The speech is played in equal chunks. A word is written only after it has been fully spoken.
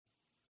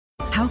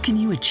How can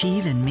you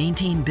achieve and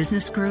maintain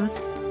business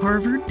growth?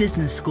 Harvard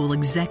Business School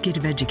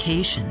Executive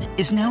Education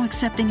is now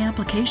accepting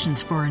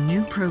applications for a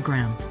new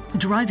program,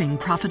 Driving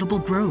Profitable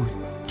Growth.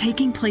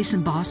 Taking place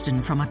in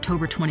Boston from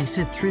October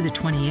 25th through the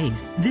 28th,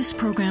 this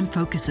program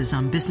focuses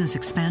on business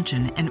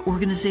expansion and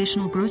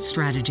organizational growth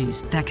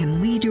strategies that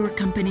can lead your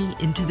company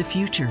into the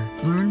future.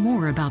 Learn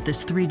more about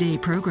this 3-day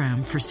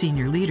program for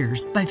senior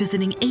leaders by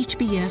visiting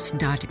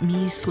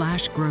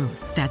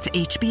hbs.me/growth. That's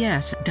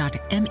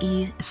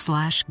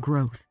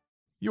hbs.me/growth.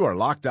 You are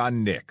Locked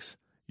On Knicks,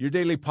 your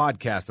daily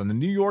podcast on the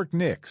New York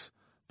Knicks,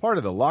 part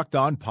of the Locked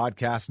On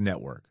Podcast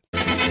Network.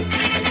 Yeah.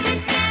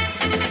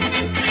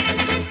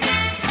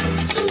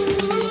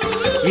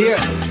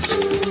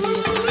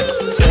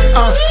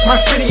 My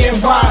city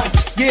and wide.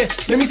 Yeah,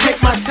 let me take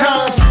my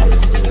time.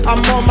 I'm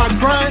on my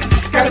grind.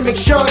 Gotta make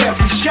sure that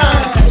we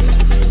shine.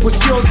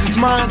 What's yours is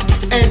mine,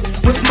 and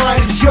what's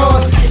mine is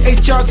yours.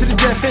 HR to the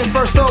death end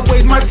first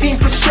always. My team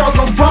for sure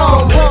gon'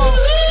 roll.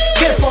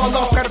 Can't fall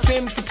off. Got a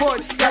family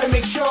support. Gotta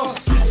make sure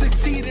we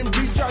succeed and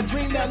reach our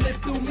dream that live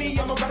through me.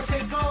 I'm about to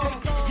take off.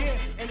 Yeah,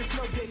 and it's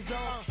no days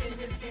off. In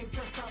this game,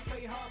 trust I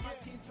play hard. My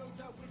team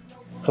filled up with no.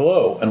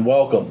 Hello and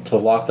welcome to the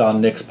Locked On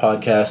Knicks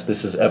podcast.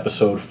 This is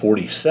episode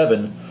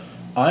 47.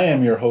 I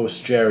am your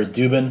host, Jared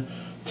Dubin.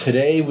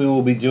 Today we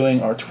will be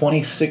doing our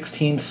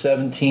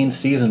 2016-17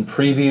 season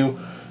preview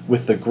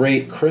with the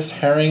great Chris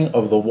Herring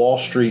of the Wall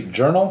Street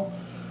Journal.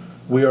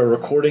 We are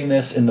recording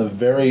this in the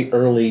very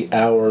early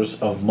hours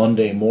of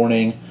Monday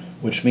morning,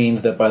 which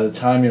means that by the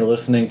time you're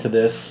listening to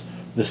this,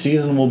 the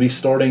season will be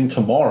starting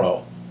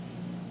tomorrow.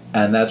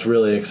 And that's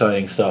really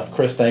exciting stuff.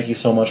 Chris, thank you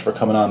so much for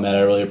coming on, man. I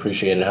really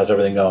appreciate it. How's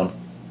everything going?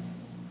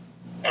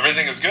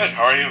 Everything is good.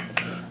 How are you?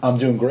 I'm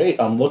doing great.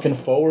 I'm looking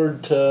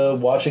forward to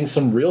watching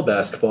some real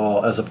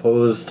basketball as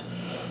opposed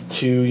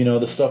to,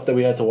 the stuff that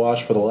we had to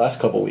watch for the last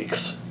couple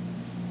weeks.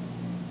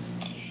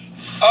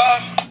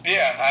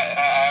 Yeah,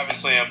 I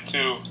obviously am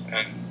too.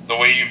 And the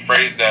way you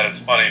phrase that, it's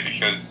funny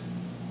because,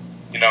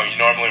 you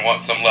normally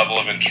want some level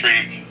of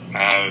intrigue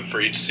for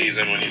each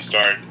season when you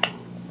start.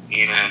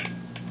 And,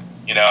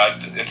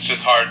 it's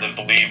just hard to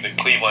believe that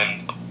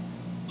Cleveland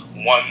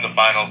won the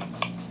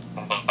finals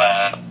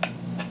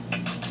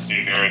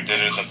year and did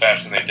it in the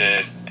fashion they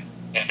did,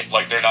 and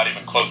they're not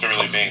even close to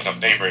really being a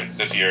favorite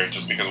this year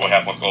just because of what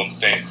happened with Golden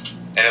State.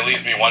 And it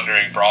leaves me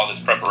wondering, for all this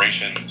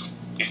preparation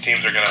these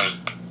teams are gonna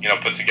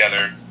put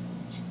together,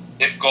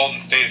 if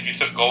you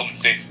took Golden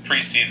State's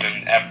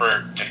preseason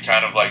effort and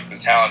kind of the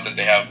talent that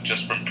they have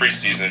just from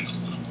preseason,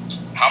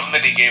 how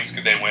many games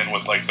could they win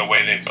with the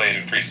way they played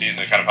in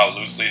preseason and kind of how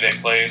loosely they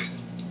played?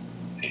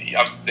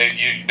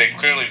 They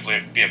clearly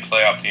be a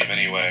playoff team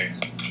anyway.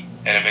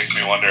 And it makes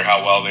me wonder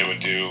how well they would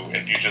do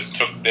if you just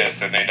took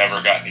this and they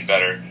never got any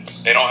better.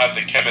 They don't have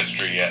the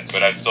chemistry yet,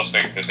 but I still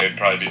think that they'd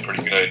probably be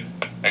pretty good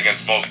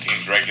against most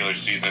teams' regular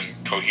season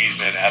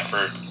cohesion,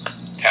 effort,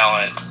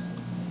 talent.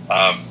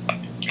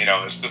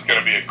 It's just going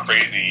to be a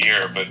crazy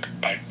year, but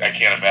I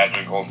can't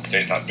imagine Golden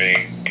State not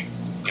being,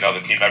 the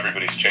team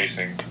everybody's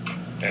chasing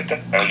at the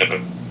end of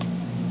it.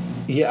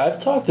 Yeah, I've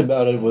talked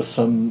about it with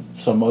some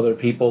other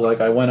people.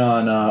 I went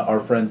on our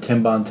friend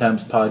Tim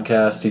Bontemps'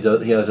 podcast. He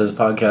has his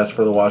podcast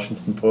for the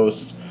Washington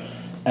Post,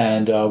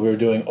 and we were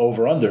doing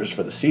over-unders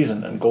for the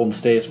season, and Golden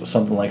State's was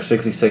something like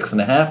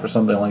 66.5 or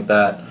something like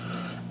that.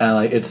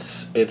 And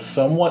it's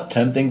somewhat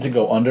tempting to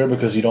go under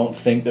because you don't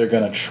think they're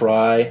going to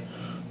try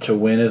to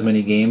win as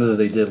many games as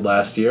they did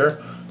last year.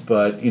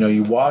 But,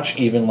 you watch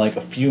even a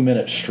few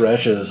minute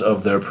stretches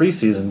of their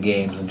preseason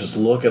games and just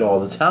look at all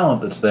the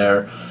talent that's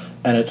there.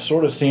 And it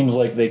sort of seems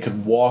like they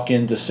could walk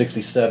into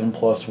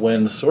 67-plus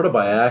wins sort of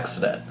by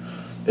accident.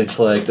 It's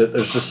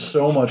there's just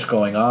so much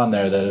going on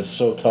there that is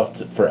so tough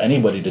for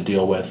anybody to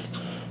deal with.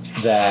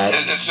 That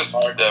it's just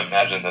hard to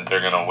imagine that they're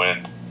going to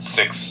win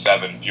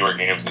 6-7 fewer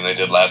games than they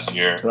did last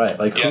year. Right,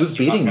 who's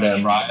beating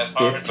them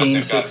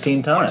 15,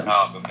 16 times?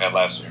 Than they had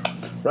last year.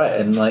 Right,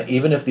 and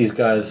even if these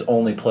guys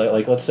only play,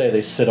 let's say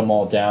they sit them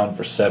all down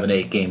for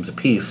 7-8 games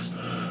apiece.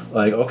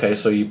 Okay,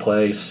 so you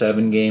play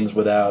 7 games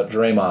without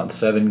Draymond,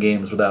 7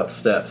 games without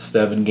Steph,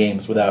 7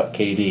 games without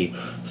KD,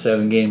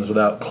 7 games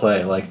without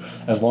Clay.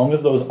 As long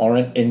as those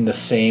aren't in the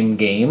same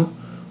game,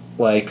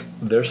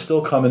 they're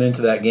still coming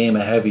into that game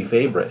a heavy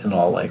favorite in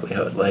all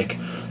likelihood.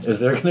 Is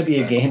there going to be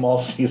a game all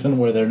season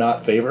where they're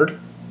not favored?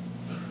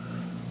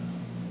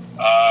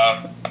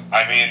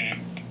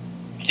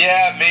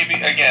 Yeah, maybe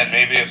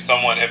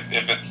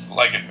if it's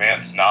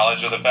advanced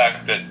knowledge of the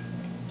fact that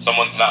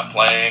someone's not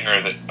playing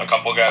or that a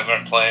couple guys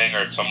aren't playing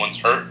or if someone's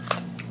hurt,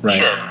 right.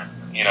 Sure.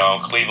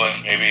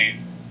 Cleveland, maybe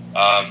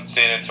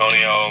San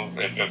Antonio,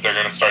 if they're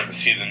going to start the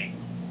season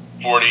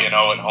 40-0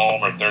 at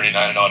home or 39-0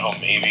 at home,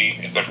 maybe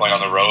if they're playing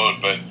on the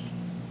road, but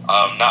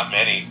not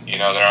many.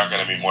 There aren't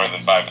going to be more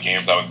than 5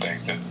 games, I would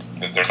think, that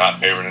they're not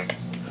favored in.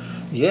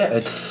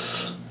 Yeah,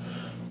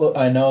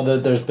 I know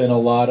that there's been a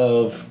lot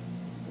of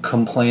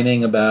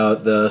complaining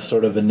about the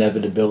sort of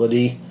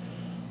inevitability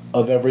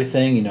of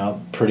everything.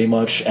 Pretty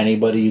much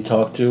anybody you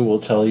talk to will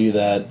tell you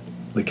that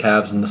the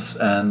Cavs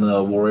and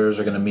the Warriors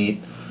are going to meet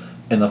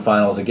in the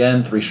finals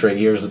again. 3 straight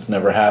years, it's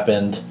never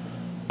happened.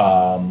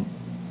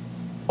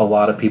 A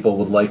lot of people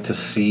would like to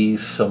see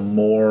some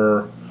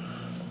more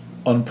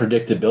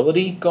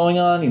unpredictability going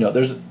on.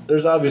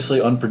 There's obviously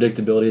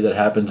unpredictability that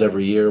happens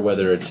every year,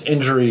 whether it's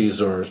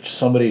injuries or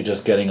somebody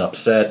just getting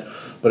upset.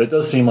 But it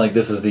does seem like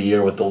this is the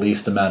year with the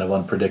least amount of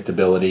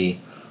unpredictability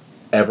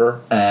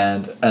ever,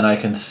 and I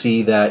can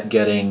see that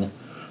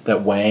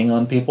weighing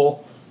on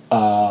people.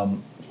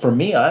 For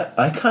me,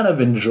 I kind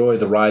of enjoy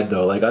the ride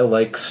though. Like, I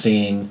like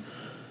seeing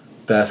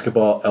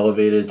basketball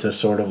elevated to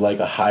sort of like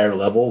a higher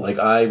level. Like,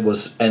 I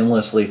was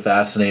endlessly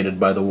fascinated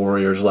by the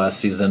Warriors last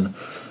season,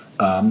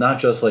 not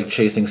just like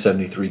chasing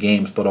 73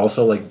 games, but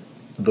also like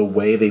the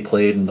way they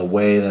played and the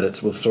way that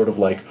it was sort of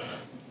like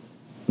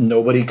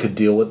nobody could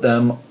deal with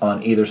them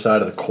on either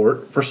side of the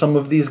court for some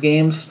of these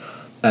games,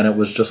 and it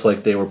was just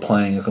like they were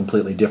playing a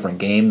completely different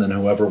game than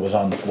whoever was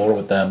on the floor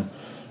with them.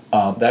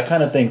 That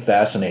kind of thing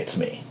fascinates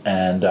me,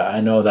 and I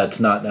know that's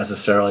not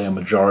necessarily a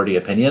majority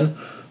opinion,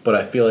 but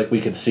I feel like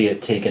we could see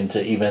it taken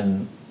to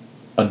even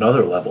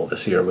another level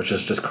this year, which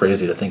is just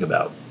crazy to think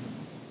about.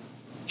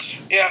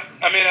 Yeah,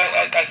 I mean,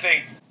 I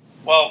think,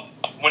 well,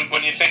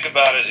 when you think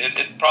about it,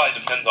 it probably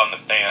depends on the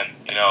fan.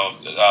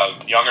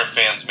 Younger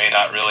fans may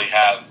not really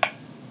have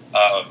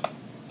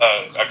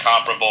a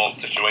comparable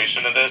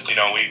situation to this. We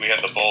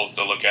had the Bulls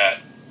to look at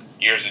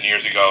years and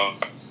years ago,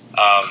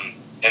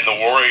 and the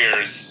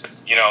Warriors.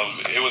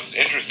 It was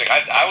interesting.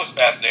 I was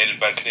fascinated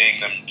by seeing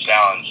them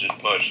challenged and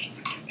pushed,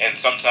 and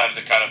sometimes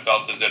it kind of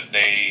felt as if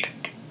they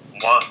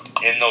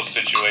weren't in those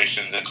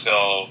situations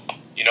until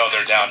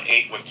they're down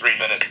 8 with 3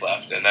 minutes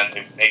left, and then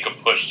they make a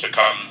push to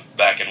come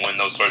back and win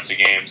those sorts of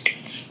games,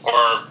 or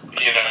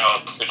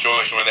a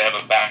situation where they have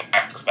a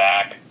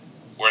back-to-back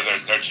where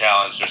they're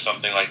challenged or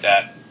something like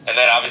that. And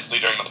then obviously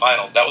during the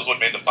finals, that was what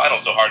made the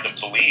finals so hard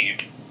to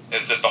believe,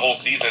 is that the whole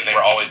season they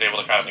were always able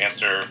to kind of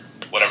answer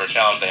whatever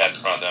challenge they had in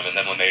front of them, and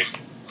then when they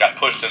got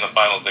pushed in the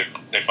finals,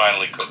 they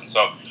finally couldn't.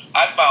 So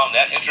I found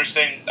that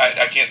interesting.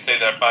 I can't say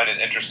that I find it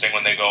interesting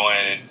when they go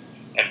in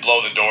and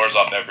blow the doors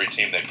off every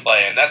team they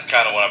play, and that's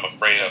kind of what I'm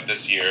afraid of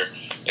this year,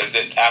 is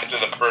that after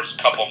the first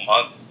couple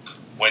months,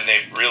 when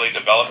they've really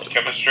developed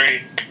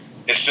chemistry,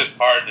 it's just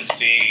hard to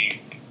see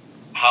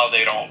how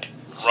they don't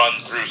run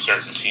through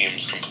certain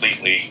teams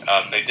completely.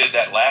 They did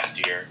that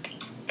last year,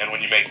 and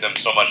when you make them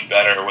so much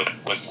better with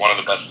one of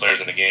the best players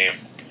in the game,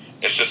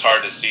 it's just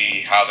hard to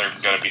see how they're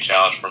going to be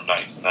challenged from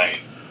night to night,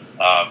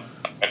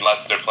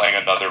 unless they're playing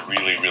another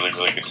really, really,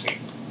 really good team.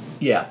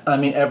 Yeah, I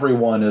mean,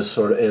 everyone is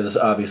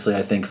obviously,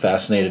 I think,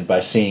 fascinated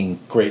by seeing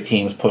great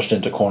teams pushed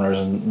into corners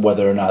and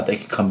whether or not they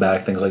can come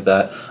back, things like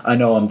that. I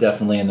know I'm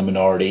definitely in the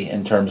minority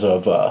in terms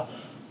of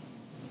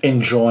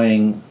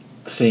enjoying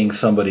seeing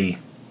somebody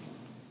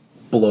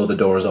blow the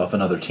doors off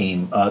another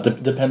team,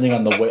 depending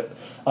on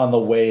the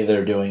way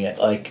they're doing it.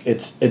 Like,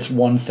 it's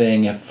one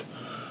thing if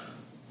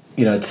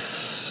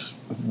it's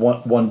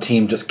one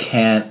team just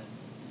can't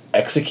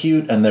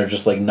execute and they're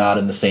just like not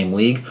in the same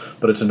league,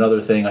 but it's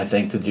another thing, I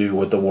think, to do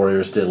what the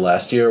Warriors did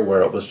last year,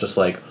 where it was just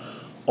like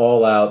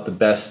all out the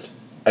best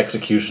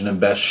execution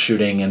and best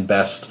shooting and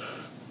best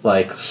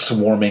like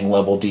swarming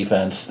level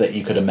defense that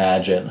you could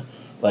imagine.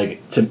 Like,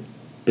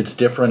 it's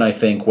different, I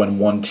think, when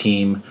one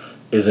team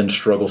is in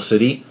struggle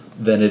city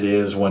than it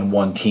is when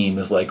one team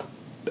is like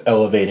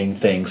elevating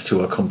things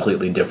to a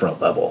completely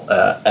different level,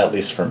 at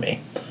least for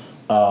me.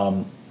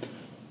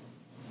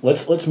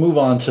 Let's move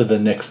on to the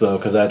Knicks, though,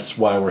 because that's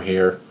why we're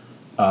here.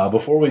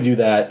 Before we do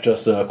that,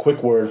 just a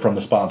quick word from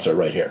the sponsor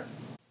right here.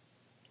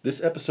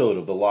 This episode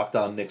of the Locked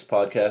On Knicks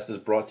podcast is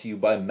brought to you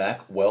by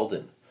Mack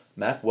Weldon.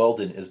 Mack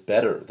Weldon is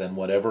better than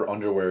whatever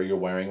underwear you're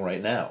wearing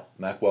right now.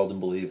 Mack Weldon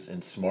believes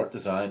in smart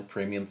design,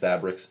 premium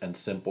fabrics, and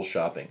simple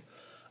shopping.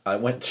 I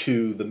went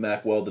to the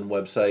Mack Weldon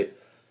website,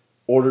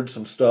 ordered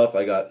some stuff.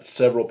 I got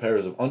several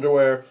pairs of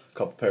underwear, a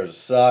couple pairs of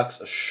socks,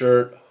 a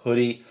shirt,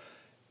 hoodie.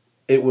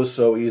 It was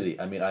so easy.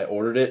 I mean, I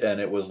ordered it,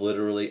 and it was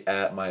literally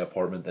at my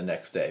apartment the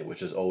next day,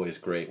 which is always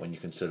great when you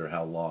consider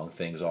how long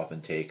things often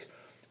take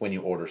when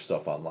you order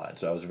stuff online.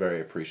 So I was very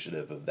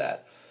appreciative of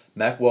that.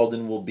 Mack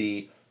Weldon will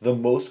be the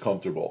most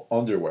comfortable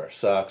underwear,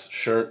 socks,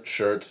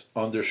 shirts,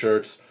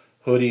 undershirts,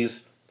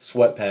 hoodies,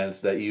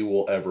 sweatpants that you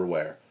will ever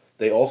wear.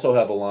 They also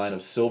have a line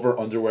of silver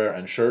underwear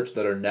and shirts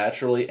that are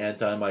naturally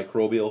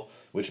antimicrobial,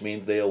 which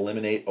means they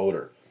eliminate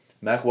odor.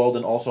 Mack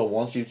Weldon also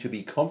wants you to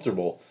be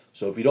comfortable,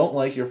 so if you don't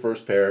like your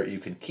first pair, you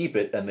can keep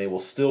it and they will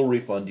still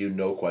refund you,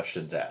 no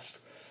questions asked.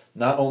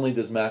 Not only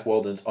does Mack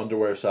Weldon's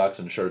underwear, socks,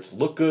 and shirts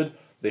look good,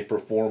 they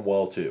perform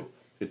well too.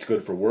 It's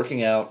good for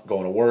working out,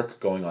 going to work,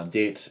 going on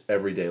dates,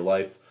 everyday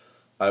life.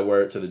 I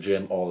wear it to the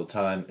gym all the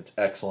time. It's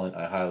excellent.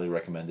 I highly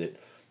recommend it.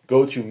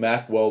 Go to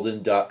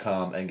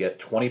MackWeldon.com and get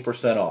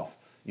 20% off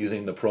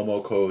using the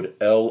promo code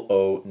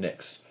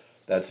LONICS.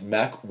 That's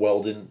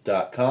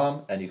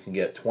MackWeldon.com, and you can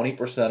get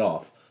 20%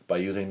 off by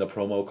using the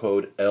promo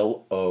code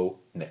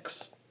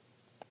LONICS.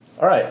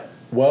 All right.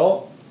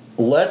 Well,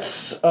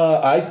 Chris,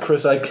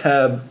 I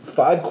have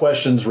 5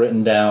 questions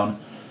written down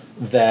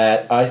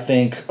that I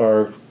think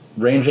are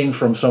ranging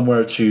from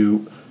somewhere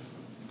to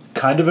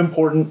kind of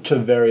important to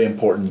very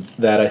important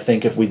that I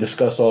think if we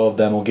discuss all of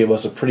them will give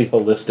us a pretty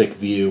holistic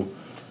view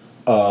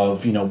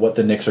of, you know, what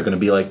the Knicks are going to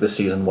be like this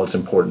season, what's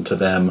important to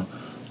them,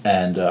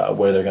 and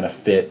where they're going to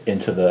fit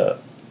into the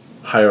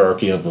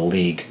hierarchy of the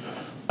league.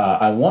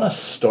 I want to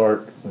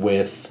start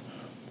with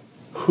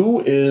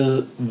who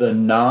is the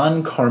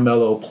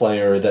non-Carmelo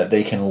player that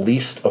they can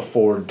least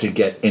afford to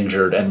get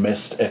injured and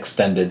miss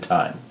extended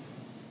time?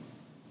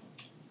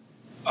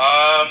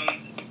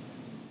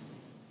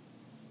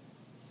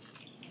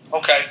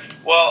 Okay.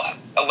 Well,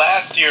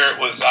 last year it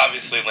was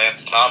obviously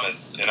Lance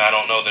Thomas, and I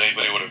don't know that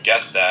anybody would have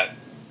guessed that.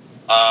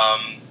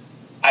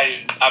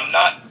 I'm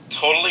not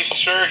totally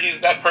sure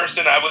he's that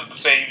person. I would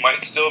say he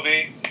might still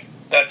be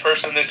that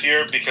person this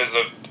year because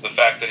of the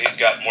fact that he's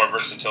got more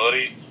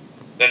versatility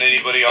than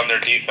anybody on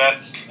their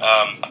defense.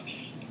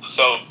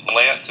 So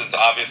Lance is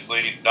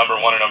obviously number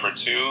one or number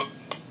two.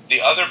 The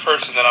other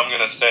person that I'm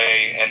going to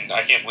say, and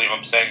I can't believe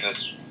I'm saying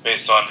this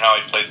based on how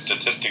he played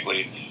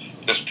statistically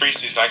this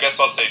preseason, I guess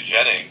I'll say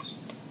Jennings,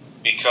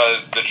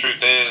 because the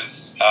truth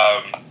is,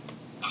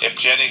 if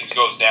Jennings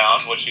goes down,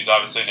 which he's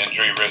obviously an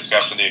injury risk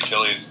after the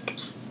Achilles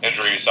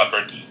injury he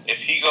suffered,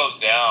 if he goes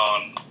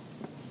down,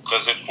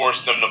 does it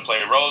force them to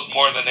play Rose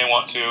more than they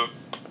want to?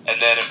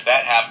 And then if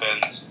that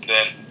happens,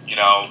 then, you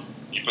know,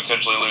 you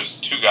potentially lose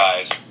two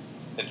guys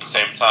at the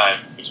same time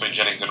between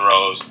Jennings and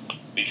Rose,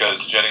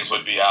 because Jennings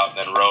would be out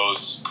and then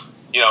Rose,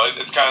 you know,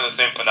 it's kind of the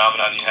same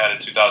phenomenon you had in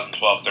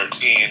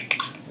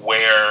 2012-13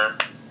 where,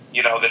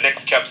 you know, the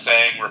Knicks kept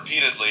saying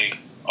repeatedly,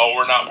 oh,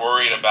 we're not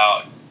worried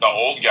about the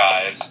old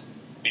guys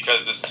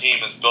because this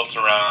team is built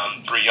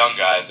around three young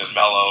guys in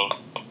Melo,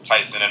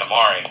 Tyson, and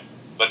Amari.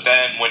 But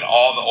then when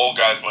all the old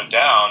guys went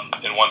down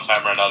in one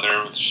time or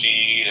another with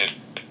Sheed and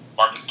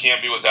Marcus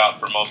Camby was out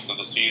for most of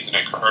the season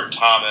and Kurt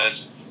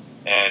Thomas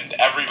and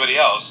everybody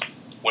else,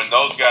 when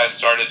those guys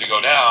started to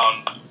go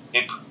down,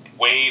 it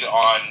weighed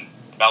on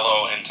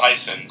Melo and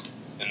Tyson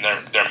in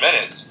their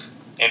minutes.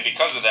 And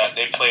because of that,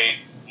 they played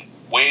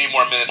way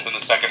more minutes in the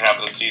second half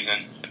of the season.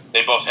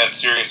 They both had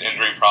serious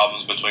injury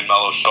problems between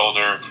Melo's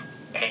shoulder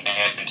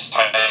and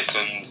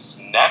Tyson's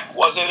neck,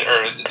 was it?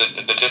 Or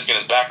the disc in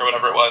his back or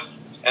whatever it was.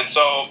 And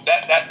so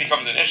that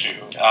becomes an issue.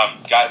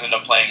 Guys end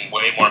up playing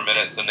way more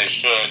minutes than they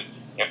should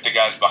if the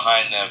guys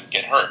behind them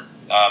get hurt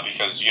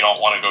because you don't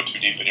want to go too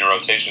deep in your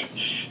rotation.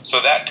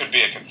 So that could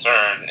be a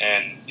concern.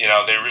 And, you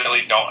know, they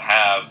really don't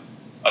have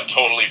a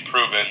totally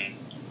proven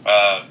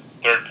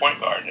third point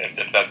guard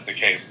if that's the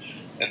case.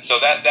 And so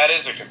that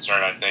is a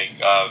concern, I think,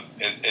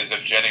 is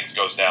if Jennings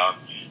goes down.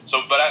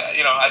 So, but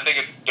I think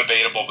it's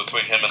debatable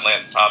between him and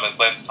Lance Thomas.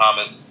 Lance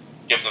Thomas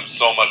gives him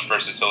so much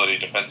versatility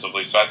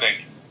defensively. So I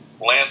think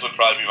Lance would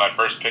probably be my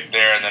first pick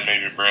there, and then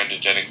maybe Brandon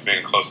Jennings being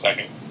a close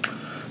second.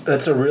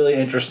 That's a really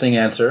interesting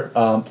answer.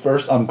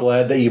 First, I'm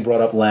glad that you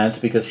brought up Lance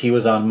because he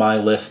was on my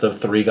list of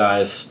three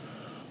guys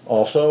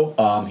also.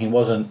 He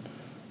wasn't...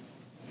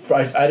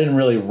 I didn't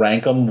really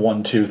rank them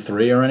 1, 2,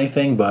 3 or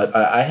anything, but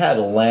I had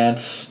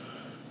Lance,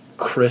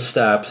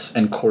 Kristaps,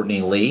 and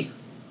Courtney Lee.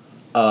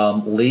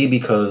 Lee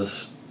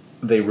because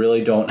they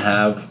really don't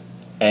have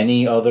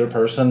any other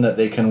person that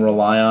they can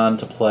rely on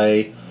to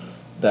play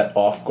that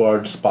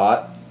off-guard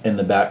spot in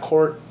the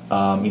backcourt.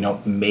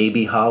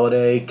 Maybe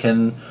Holiday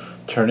can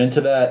turn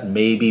into that.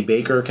 Maybe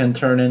Baker can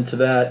turn into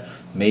that.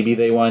 Maybe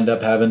they wind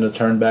up having to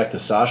turn back to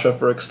Sasha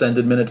for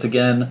extended minutes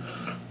again.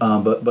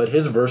 But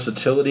his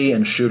versatility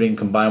and shooting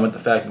combined with the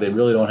fact that they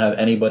really don't have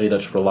anybody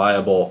that's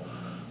reliable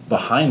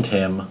behind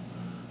him,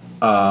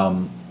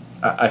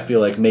 I feel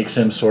like makes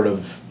him sort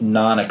of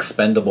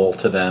non-expendable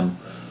to them.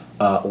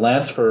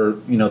 Lance, for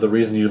the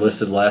reason you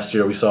listed last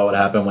year, we saw what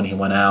happened when he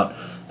went out,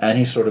 and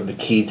he's sort of the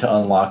key to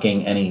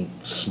unlocking any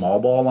small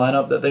ball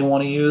lineup that they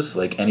want to use.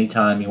 Like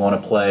anytime you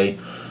want to play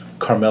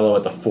Carmelo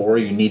at the 4,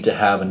 you need to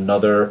have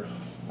another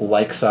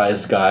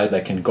like-sized guy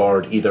that can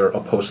guard either a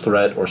post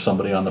threat or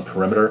somebody on the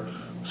perimeter,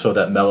 so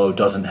that Melo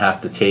doesn't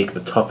have to take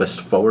the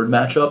toughest forward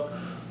matchup.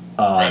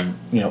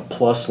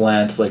 Plus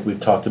Lance, like we've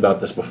talked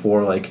about this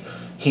before, like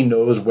he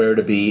knows where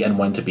to be and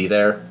when to be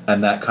there,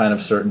 and that kind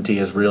of certainty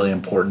is really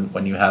important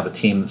when you have a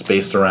team that's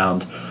based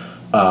around,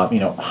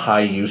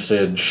 high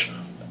usage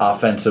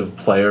offensive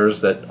players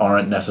that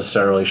aren't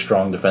necessarily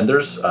strong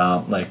defenders,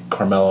 like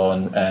Carmelo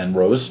and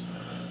Rose.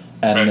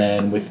 And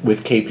then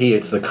with KP,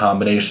 it's the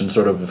combination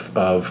sort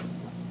of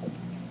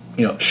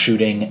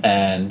shooting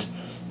and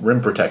rim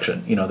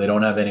protection. They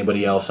don't have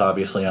anybody else,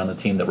 obviously, on the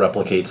team that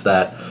replicates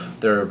that.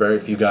 There are very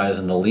few guys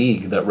in the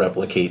league that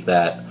replicate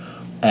that.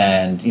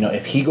 And,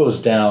 if he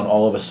goes down,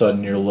 all of a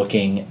sudden you're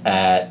looking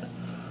at,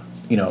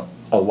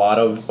 a lot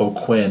of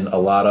O'Quinn, a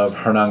lot of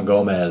Hernan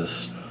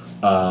Gomez,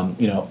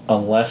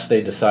 unless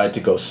they decide to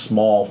go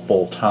small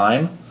full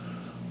time.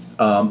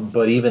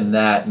 But even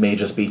that may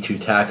just be too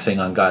taxing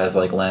on guys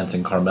like Lance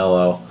and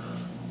Carmelo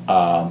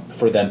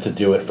for them to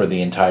do it for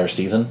the entire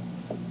season.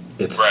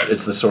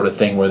 It's the sort of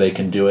thing where they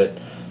can do it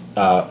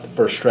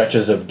for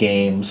stretches of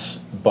games,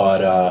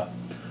 but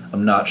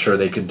I'm not sure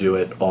they could do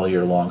it all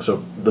year long.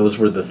 So those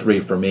were the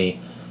three for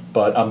me.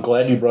 But I'm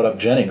glad you brought up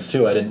Jennings,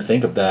 too. I didn't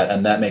think of that,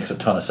 and that makes a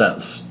ton of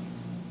sense.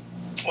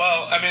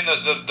 Well, I mean,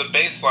 the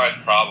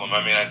baseline problem,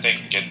 I mean, I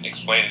think in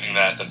explaining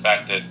that, the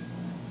fact that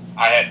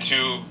I had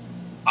two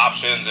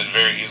options and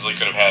very easily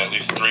could have had at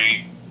least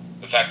three,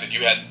 the fact that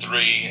you had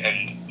three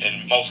and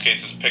in most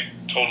cases picked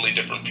totally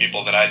different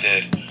people than I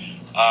did,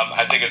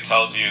 I think it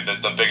tells you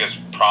that the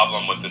biggest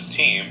problem with this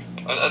team,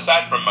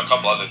 aside from a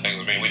couple other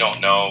things, I mean, we don't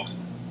know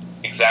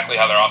exactly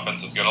how their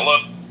offense is going to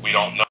look. We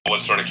don't know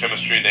what sort of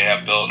chemistry they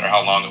have built or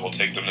how long it will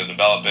take them to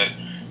develop it.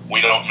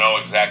 We don't know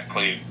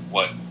exactly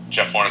what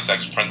Jeff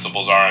Hornacek's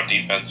principles are on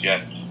defense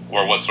yet,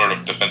 or what sort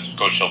of defensive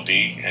coach he'll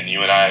be. And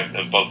you and I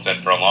have both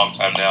said for a long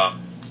time now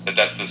that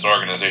that's this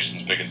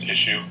organization's biggest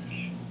issue.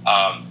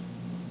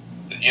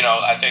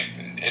 I think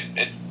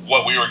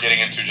what we were getting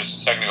into just a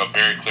second ago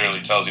very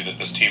clearly tells you that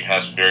this team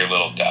has very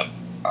little depth.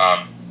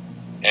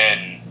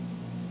 And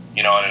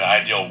in an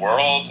ideal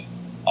world,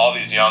 all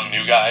these young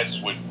new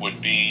guys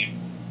would be,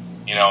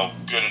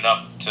 good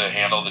enough to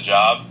handle the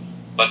job,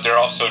 but they're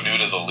also new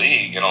to the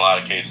league in a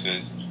lot of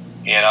cases.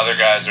 And other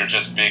guys are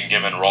just being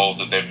given roles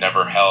that they've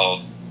never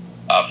held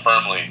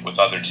firmly with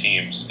other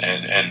teams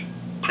and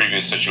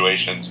previous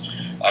situations.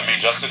 I mean,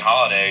 Justin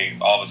Holiday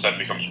all of a sudden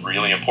becomes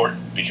really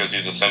important because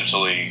he's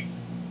essentially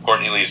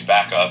Courtney Lee's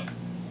backup.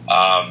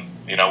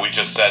 We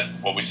just said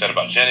what we said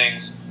about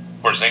Jennings.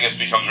 Porzingis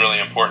becomes really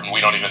important.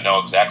 We don't even know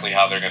exactly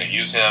how they're going to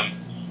use him,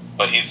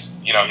 but he's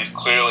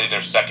clearly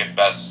their second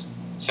best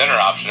center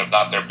option, if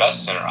not their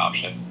best center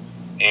option.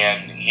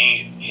 And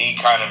he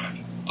kind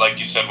of, like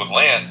you said with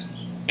Lance,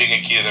 being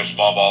a key to their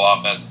small ball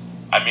offense.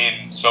 I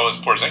mean, so is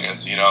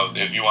Porzingis.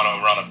 If you want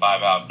to run a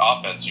 5-out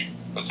offense, you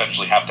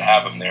essentially have to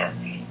have him there.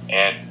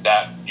 And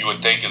that, you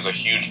would think, is a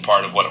huge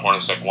part of what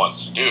Hornacek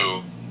wants to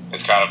do.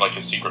 It's kind of like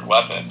a secret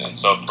weapon. And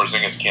so if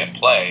Porzingis can't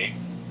play,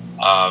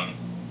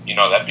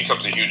 that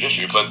becomes a huge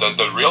issue. But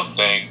the real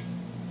thing,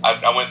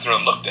 I went through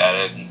and looked at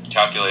it and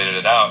calculated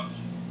it out.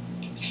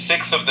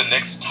 6 of the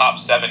Knicks' top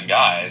 7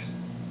 guys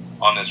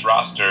on this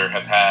roster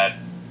have had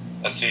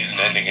a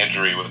season-ending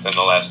injury within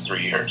the last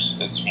 3 years.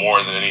 It's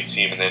more than any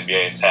team in the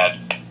NBA has had,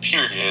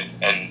 period.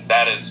 And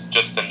that is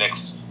just the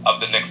Knicks. Of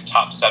the Knicks'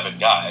 top 7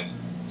 guys,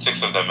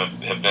 6 of them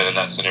have been in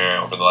that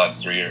scenario over the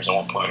last 3 years at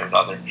one point or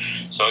another.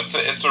 So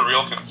it's a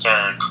real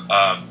concern.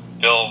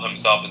 Bill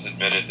himself has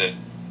admitted that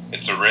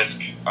it's a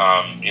risk,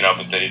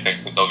 but that he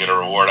thinks that they'll get a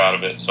reward out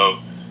of it. So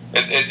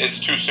it's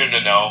too soon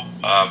to know.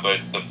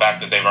 But the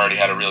fact that they've already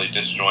had a really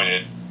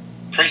disjointed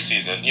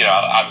preseason,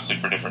 obviously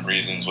for different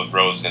reasons, with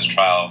Rose and his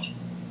trial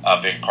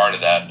being part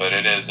of that. But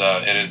it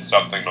is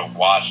something to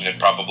watch, and it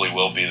probably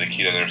will be the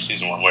key to their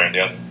season one way or the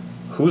other.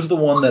 Who's the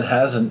one that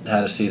hasn't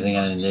had a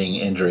season-ending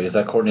injury? Is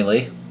that Courtney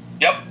Lee?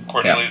 Yep,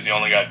 Courtney Lee's the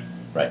only guy.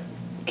 Right.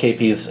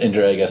 KP's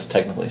injury, I guess,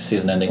 technically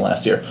season-ending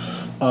last year.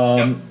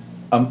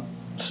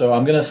 So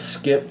I'm going to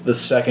skip the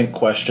second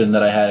question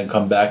that I had and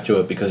come back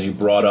to it because you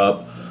brought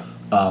up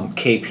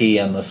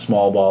KP and the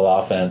small ball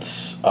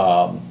offense.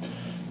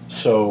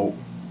 So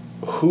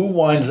who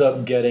winds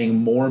up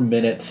getting more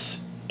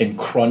minutes in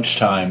crunch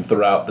time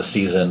throughout the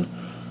season?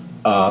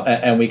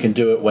 And we can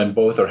do it when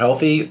both are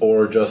healthy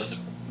or just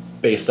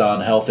based on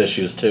health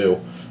issues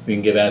too. We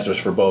can give answers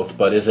for both.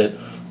 But is it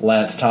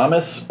Lance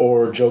Thomas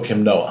or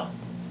Joakim Noah?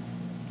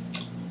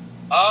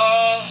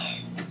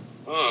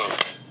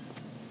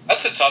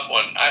 That's a tough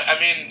one. I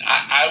mean,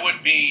 I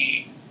would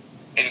be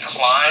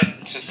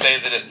inclined to say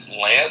that it's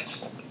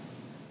Lance.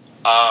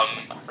 I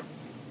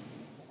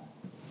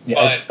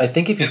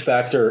think if you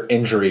factor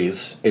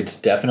injuries, it's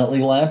definitely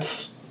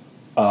Lance.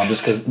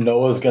 Just because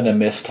Noah's going to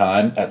miss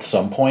time at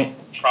some point.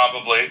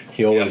 Probably.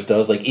 He always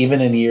does. Like, even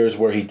in years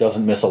where he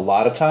doesn't miss a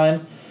lot of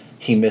time,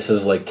 he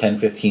misses like 10,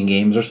 15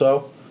 games or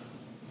so.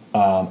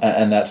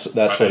 And that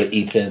sort of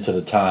eats into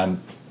the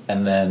time.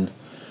 And then,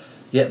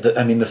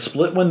 the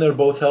split when they're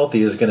both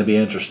healthy is going to be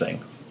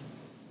interesting.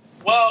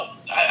 Well,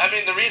 I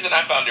mean, the reason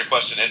I found your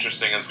question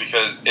interesting is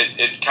because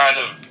it kind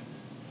of,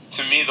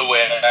 to me, the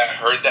way I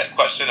heard that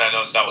question, I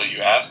know it's not what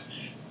you asked,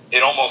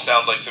 it almost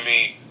sounds like to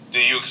me, do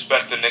you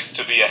expect the Knicks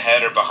to be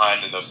ahead or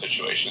behind in those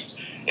situations?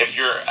 If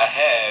you're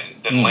ahead,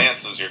 then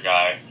Lance is your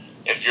guy.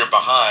 If you're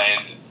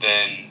behind,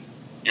 then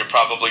you're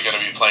probably going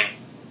to be playing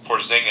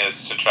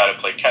Porzingis to try to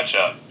play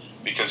catch-up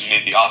because you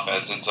need the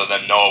offense, and so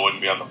then Noah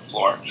wouldn't be on the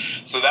floor.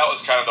 So that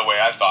was kind of the way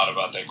I thought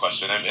about that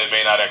question. It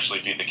may not actually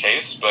be the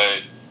case,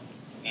 but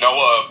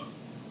Noah,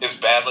 as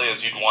badly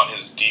as you'd want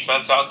his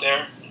defense out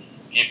there,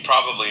 you'd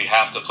probably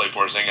have to play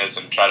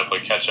Porzingis and try to play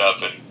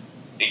catch-up, and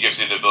he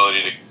gives you the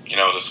ability to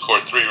to score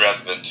 3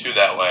 rather than 2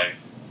 that way,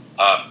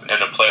 and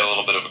to play a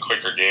little bit of a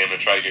quicker game to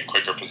try to get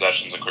quicker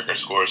possessions and quicker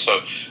scores. So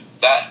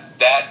that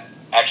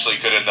actually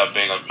could end up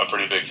being a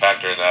pretty big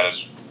factor in that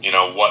is,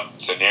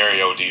 what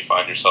scenario do you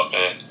find yourself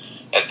in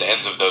at the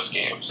ends of those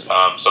games?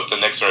 So if the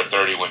Knicks are a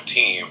 30-win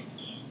team,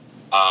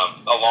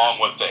 along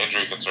with the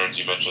injury concerns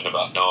you mentioned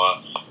about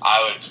Noah,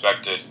 I would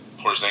expect that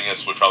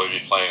Porzingis would probably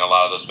be playing a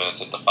lot of those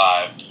minutes at the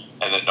 5,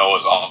 and that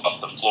Noah's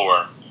off the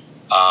floor.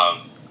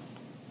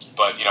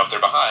 But, if they're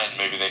behind,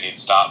 maybe they need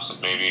stops,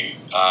 and maybe,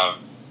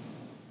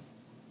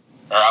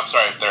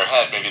 if they're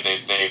ahead, maybe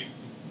they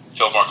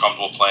feel more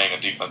comfortable playing a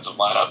defensive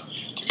lineup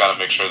to kind of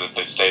make sure that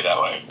they stay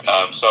that way.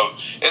 So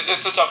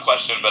it's a tough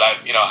question, but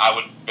I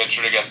would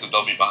venture to guess that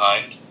they'll be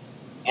behind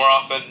more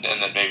often,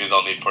 and then maybe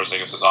they'll need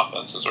Porzingis'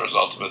 offense as a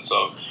result of it.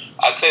 So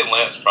I'd say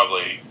Lance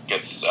probably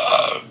gets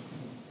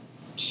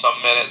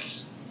some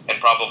minutes and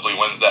probably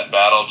wins that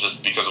battle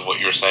just because of what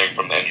you're saying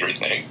from the injury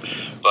thing.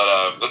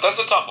 But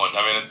that's a tough one.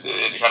 I mean,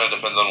 it kind of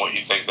depends on what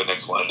you think the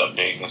Knicks will end up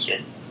being this year.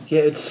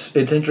 Yeah, it's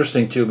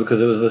interesting too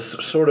because it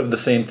was sort of the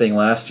same thing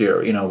last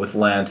year, with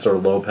Lance or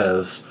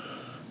Lopez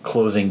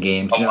closing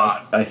games.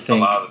 I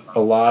think a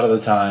lot of the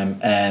time,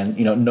 and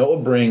Noah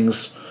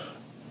brings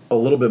a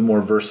little bit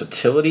more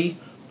versatility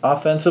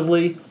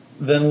offensively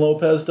than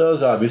Lopez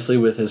does, obviously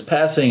with his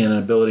passing and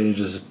ability to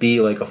just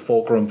be like a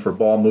fulcrum for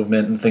ball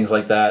movement and things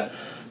like that.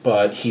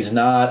 But he's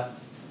not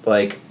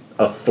like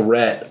a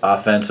threat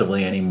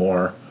offensively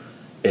anymore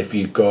if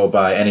you go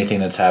by anything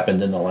that's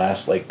happened in the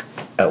last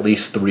at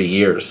least 3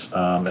 years,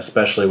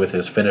 especially with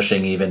his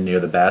finishing even near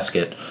the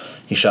basket.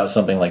 He shot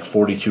something like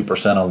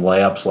 42% on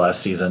layups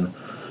last season.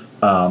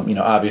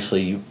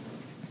 Obviously you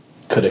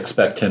could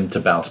expect him to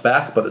bounce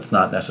back, but it's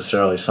not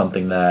necessarily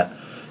something that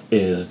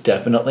is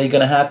definitely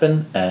going to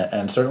happen.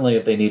 And certainly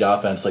if they need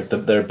offense,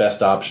 their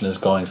best option is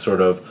going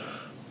sort of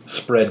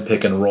spread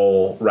pick and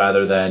roll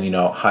rather than,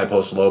 high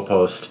post, low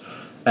post.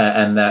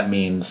 And that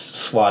means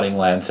slotting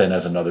Lance in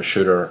as another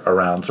shooter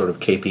around sort of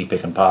KP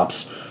pick and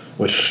pops,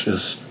 which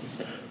is,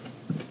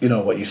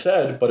 what you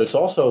said. But it's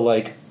also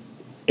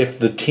if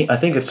the team, I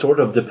think it sort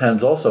of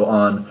depends also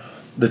on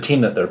the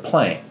team that they're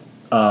playing.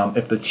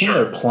 If the team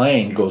they're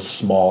playing goes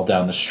small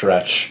down the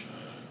stretch,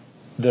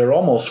 they're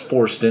almost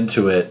forced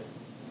into it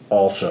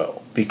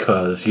also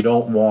because you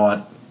don't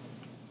want,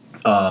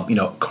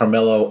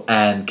 Carmelo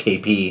and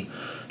KP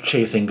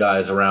chasing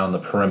guys around the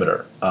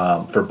perimeter.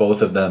 For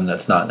both of them,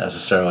 that's not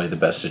necessarily the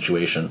best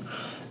situation,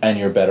 and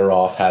you're better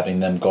off having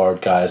them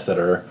guard guys that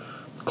are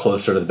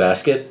closer to the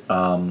basket.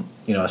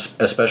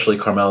 Especially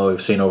Carmelo,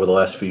 we've seen over the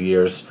last few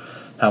years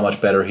how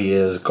much better he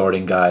is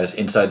guarding guys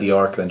inside the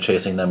arc than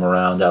chasing them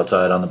around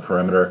outside on the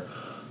perimeter.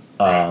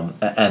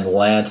 And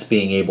Lance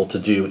being able to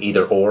do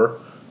either or,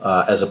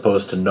 as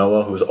opposed to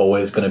Noah, who's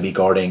always going to be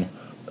guarding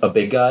a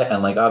big guy,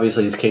 and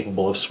obviously he's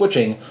capable of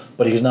switching,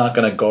 but he's not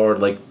going to guard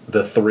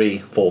the three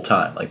full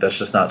time. That's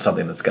just not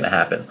something that's going to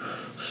happen.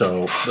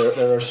 So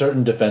there are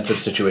certain defensive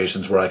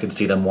situations where I can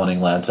see them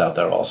wanting Lance out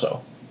there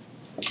also.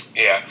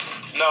 Yeah,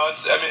 no,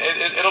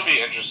 it'll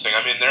be interesting.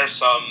 I mean, there's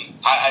some.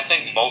 I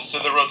think most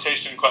of the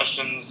rotation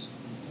questions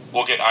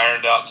will get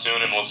ironed out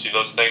soon, and we'll see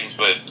those things.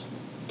 But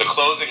the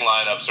closing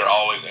lineups are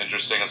always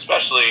interesting,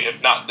 especially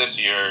if not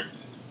this year,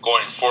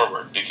 going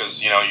forward,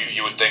 because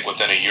you would think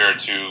within a year or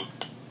two,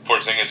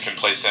 Porzingis can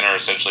play center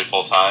essentially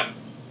full time,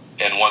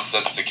 and once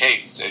that's the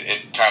case,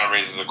 it kind of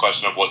raises the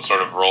question of what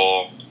sort of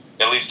role,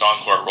 at least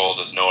on-court role,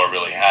 does Noah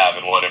really have,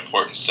 and what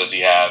importance does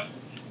he have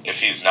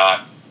if he's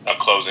not a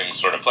closing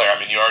sort of player. I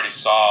mean, you already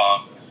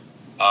saw,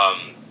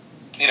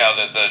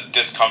 the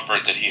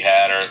discomfort that he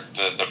had, or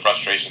the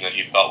frustration that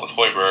he felt with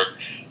Hoiberg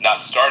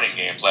not starting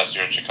games last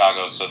year in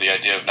Chicago. So the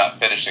idea of not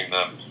finishing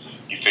them,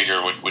 you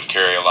figure would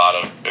carry a lot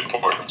of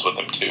importance with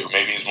him too.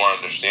 Maybe he's more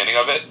understanding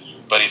of it,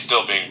 but he's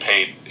still being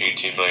paid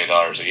 $18 million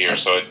a year.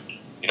 So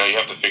you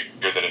have to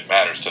figure that it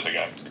matters to the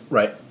guy.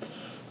 Right.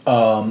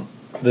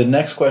 The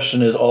next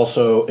question is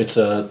also, it's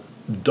a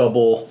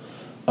double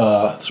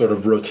sort of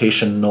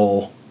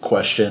rotational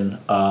question.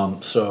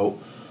 So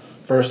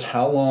first,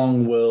 how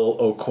long will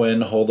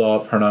O'Quinn hold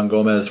off Hernan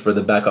Gomez for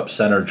the backup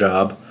center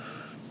job?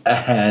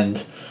 And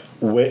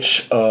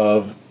which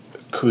of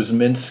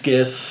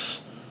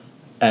Kuzminskis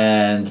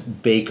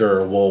and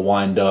Baker will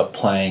wind up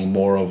playing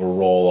more of a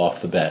role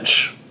off the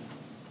bench?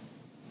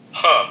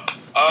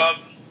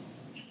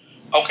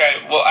 Okay,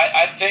 well,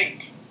 I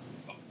think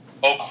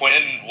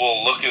O'Quinn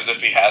will look as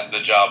if he has the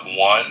job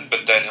won,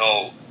 but then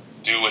he'll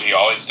do what he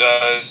always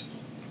does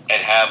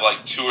and have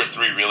 2 or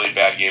 3 really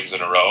bad games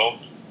in a row,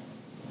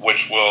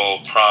 which will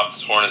prompt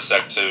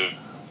Hornacek to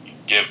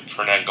give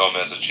Hernan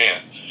Gomez a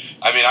chance.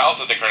 I mean, I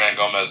also think Hernan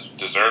Gomez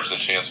deserves a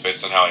chance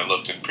based on how he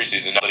looked in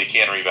preseason. But he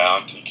can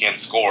rebound, he can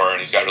score,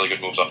 and he's got really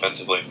good moves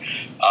offensively.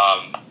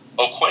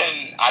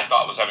 O'Quinn, I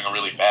thought, was having a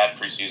really bad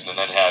preseason and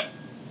then had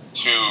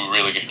 2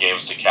 really good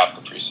games to cap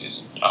the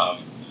preseason.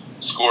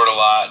 Scored a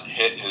lot,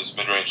 hit his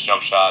mid-range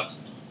jump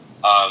shots,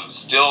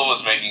 still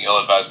was making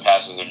ill-advised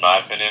passes, in my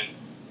opinion,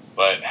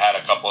 but had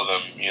a couple of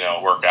them,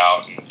 work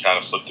out and kind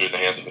of slip through the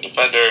hands of a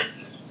defender.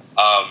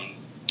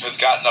 Has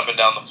gotten up and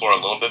down the floor a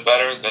little bit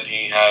better than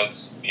he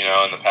has,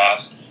 in the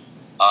past.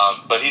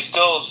 But he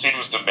still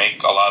seems to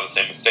make a lot of the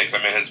same mistakes.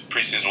 I mean, his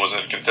preseason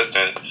wasn't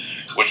consistent,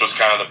 which was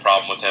kind of the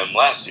problem with him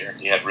last year.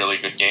 He had really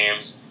good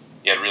games.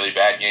 He had really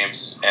bad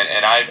games.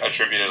 And I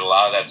attributed a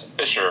lot of that to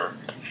Fisher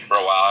for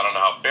a while. I don't know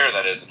how fair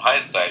that is in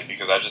hindsight,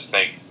 because I just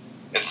think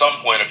at some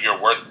point, if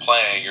you're worth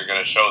playing, you're going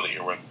to show that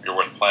you're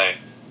worth playing.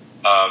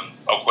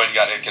 O'Quinn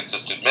got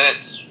inconsistent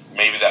minutes.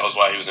 Maybe that was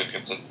why he was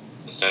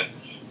inconsistent.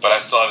 But I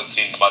still haven't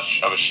seen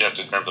much of a shift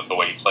in terms of the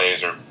way he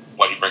plays or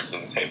what he brings to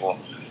the table.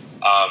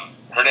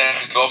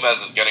 Hernan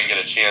Gomez is going to get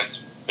a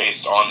chance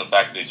based on the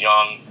fact that he's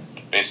young,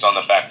 based on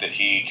the fact that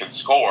he can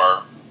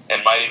score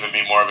and might even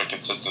be more of a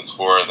consistent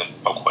scorer than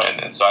O'Quinn.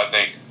 And so I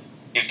think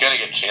he's going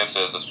to get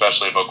chances,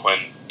 especially if O'Quinn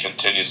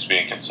continues to be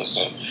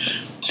inconsistent.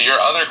 To your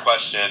other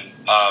question,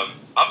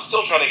 I'm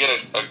still trying to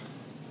get a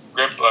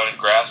grip and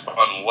grasp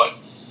on what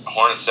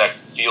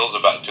Hornacek feels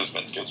about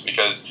Kuzminskas,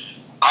 because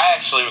I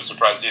actually was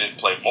surprised he didn't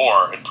play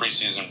more in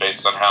preseason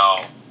based on how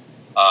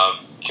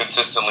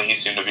consistently he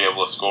seemed to be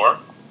able to score.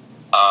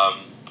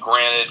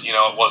 Granted,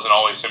 it wasn't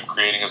always him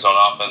creating his own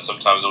offense.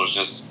 Sometimes it was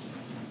just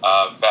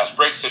fast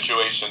break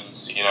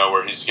situations,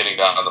 where he's getting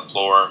down on the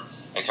floor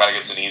and kind of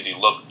gets an easy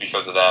look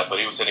because of that. But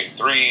he was hitting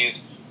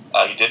threes.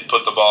 He did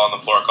put the ball on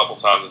the floor a couple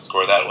times and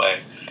score that way.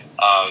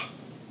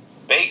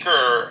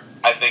 Baker,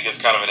 I think,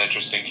 is kind of an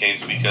interesting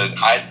case because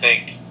I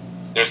think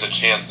there's a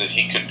chance that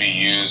he could be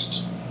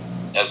used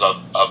as a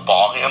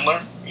ball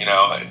handler,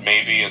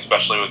 maybe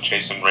especially with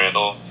Chase and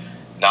Randall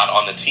not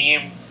on the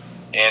team,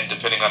 and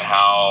depending on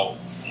how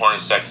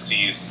Hornacek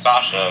sees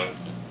Sasha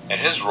and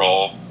his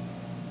role.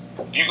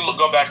 You can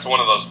go back to one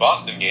of those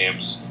Boston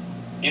games,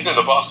 either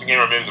the Boston game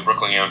or maybe the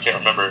Brooklyn game, I can't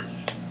remember.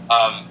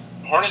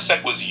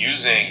 Hornacek was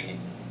using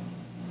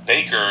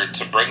Baker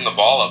to bring the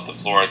ball up the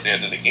floor at the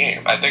end of the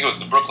game. I think it was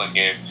the Brooklyn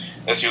game,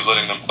 as he was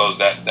letting them close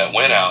that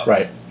win out.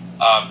 Right.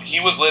 He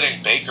was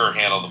letting Baker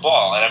handle the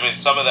ball. And, I mean,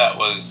 some of that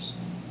was,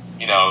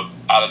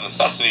 out of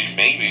necessity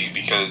maybe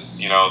because,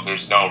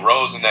 there's no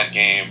Rose in that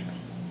game.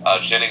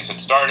 Jennings had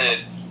started,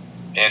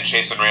 and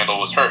Chase and Randall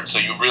was hurt. So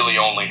you really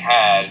only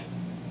had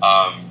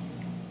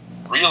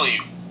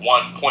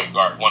one point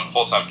guard, one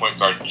full-time point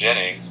guard,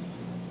 Jennings,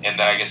 and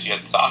then I guess you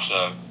had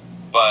Sasha.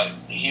 But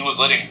he was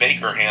letting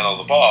Baker handle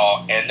the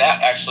ball, and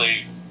that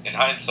actually, in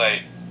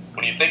hindsight,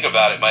 when you think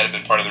about it, might have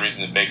been part of the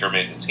reason that Baker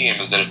made the team,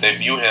 is that if they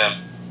view him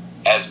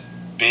as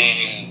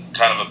being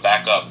kind of a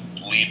backup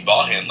lead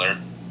ball handler,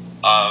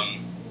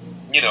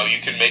 you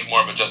can make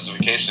more of a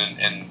justification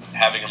in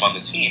having him on the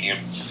team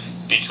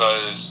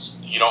because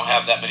you don't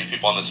have that many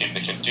people on the team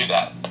that can do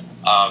that.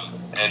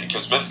 And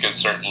Kuzminskas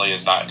certainly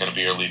is not going to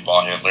be your lead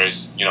ball handler.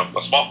 He's,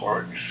 a small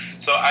forward.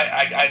 So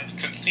I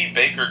could see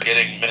Baker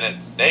getting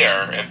minutes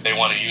there if they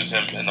want to use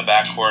him in the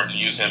backcourt and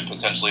use him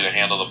potentially to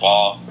handle the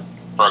ball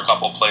for a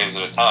couple plays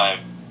at a time.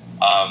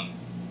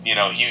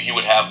 He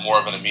would have more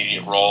of an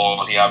immediate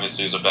role. He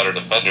obviously is a better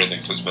defender than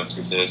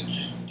Kuzminskas is.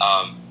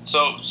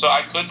 So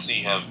I could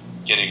see him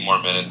getting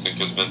more minutes than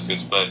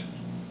Kuzminskas, but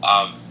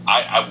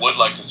I would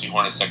like to see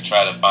Hornacek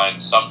try to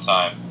find some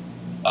time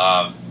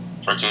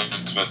for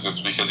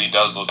Kuzminskas because he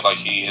does look like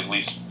he at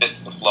least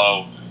fits the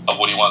flow of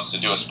what he wants to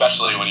do,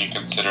 especially when you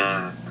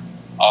consider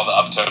all the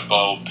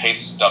up-tempo pace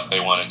stuff they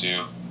want to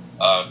do.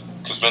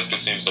 Kuzminskas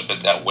seems to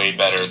fit that way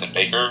better than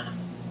Baker,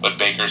 but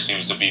Baker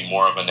seems to be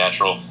more of a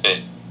natural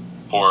fit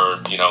for,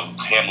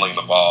 handling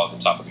the ball at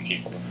the top of the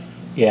key.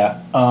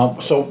 Yeah.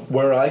 So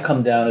where I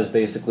come down is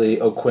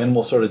basically O'Quinn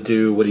will sort of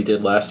do what he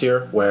did last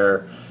year,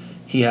 where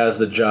he has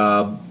the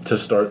job to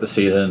start the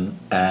season,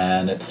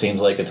 and it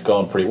seems like it's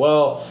going pretty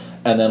well.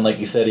 And then, like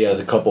you said, he has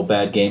a couple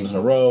bad games in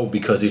a row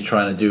because he's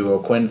trying to do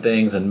O'Quinn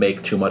things and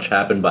make too much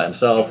happen by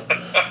himself,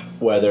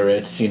 whether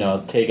it's,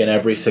 taking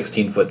every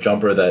 16-foot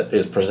jumper that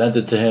is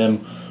presented to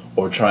him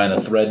or trying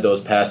to thread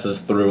those passes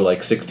through,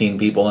 16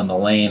 people in the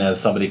lane as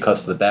somebody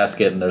cuts to the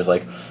basket and there's,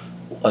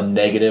 a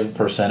negative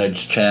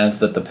percentage chance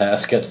that the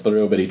pass gets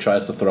through, but he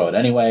tries to throw it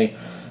anyway.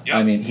 Yep.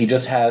 I mean, he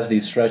just has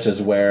these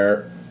stretches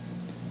where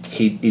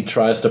he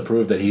tries to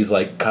prove that he's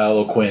like Kyle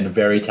O'Quinn,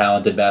 very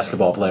talented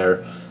basketball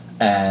player,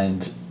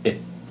 and it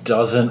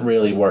doesn't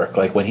really work.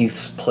 Like when he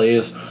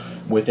plays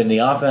within the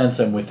offense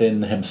and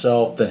within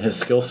himself, then his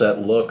skill set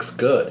looks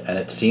good, and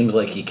it seems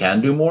like he can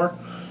do more.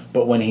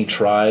 But when he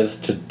tries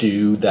to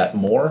do that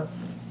more,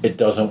 it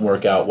doesn't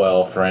work out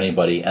well for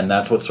anybody, and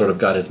that's what sort of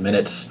got his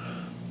minutes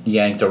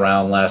yanked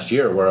around last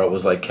year, where it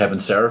was like Kevin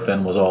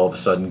Seraphin was all of a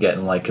sudden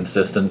getting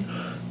consistent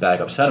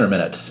backup center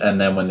minutes, and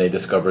then when they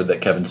discovered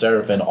that Kevin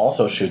Seraphin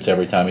also shoots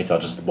every time he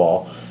touches the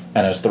ball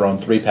and has thrown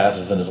 3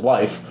 passes in his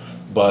life,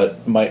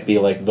 but might be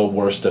the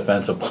worst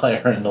defensive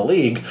player in the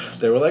league,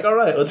 they were like, all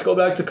right, let's go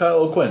back to Kyle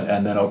O'Quinn.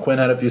 And then O'Quinn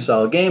had a few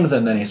solid games,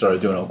 and then he started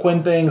doing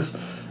O'Quinn things,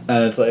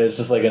 and it's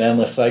just an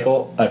endless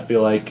cycle. I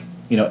feel like,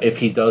 if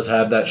he does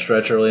have that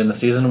stretch early in the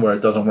season where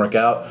it doesn't work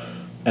out,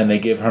 and they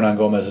give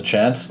Hernangomez a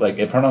chance,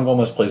 if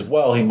Hernangomez plays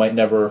well, he might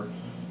never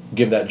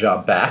give that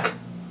job back.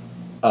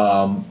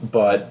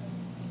 But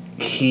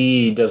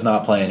he does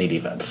not play any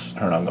defense,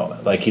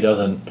 Hernangomez. He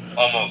doesn't...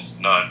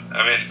 Almost none.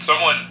 I mean,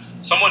 someone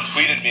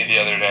tweeted me the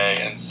other day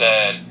and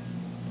said,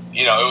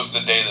 it was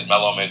the day that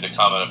Melo made the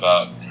comment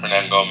about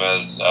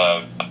Hernangomez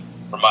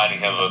reminding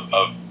him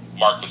of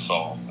Marc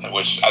Gasol,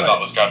 which I thought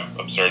was kind of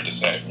absurd to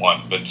say,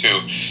 1. But 2,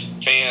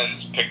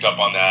 fans picked up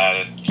on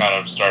that and kind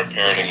of started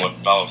parroting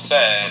what Melo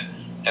said.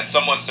 And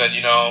someone said,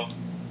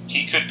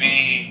 he could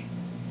be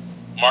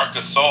Marc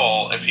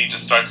Gasol if he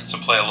just starts to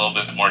play a little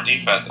bit more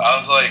defense. I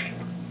was like,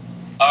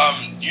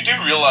 you do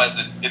realize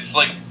that it's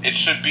it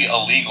should be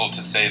illegal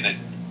to say that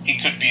he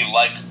could be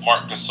like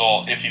Marc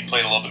Gasol if he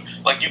played a little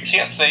bit. You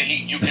can't say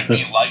you can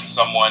be like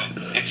someone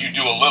if you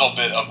do a little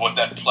bit of what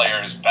that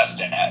player is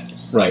best at.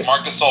 Right. Like,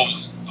 Marc Gasol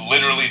was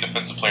literally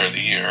Defensive Player of the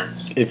Year.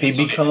 If he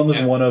becomes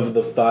one of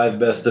the 5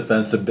 best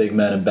defensive big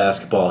men in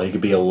basketball, he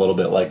could be a little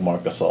bit like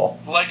Marc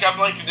Gasol. Like, I'm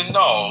like,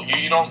 no,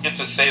 you don't get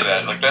to say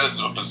that. Like, that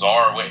is a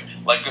bizarre way.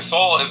 Like,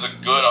 Gasol is a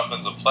good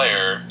offensive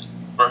player,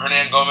 but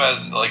Hernan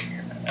Gomez, like,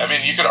 I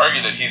mean, you could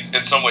argue that he's,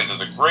 in some ways,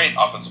 is a great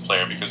offensive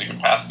player because he can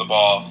pass the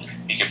ball,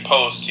 he can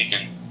post, he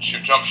can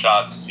shoot jump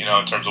shots, in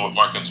terms of what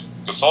Marc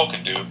Gasol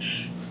can do.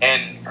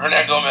 And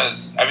Hernan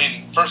Gomez, I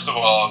mean, first of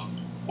all,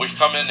 we've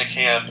come into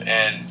camp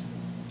and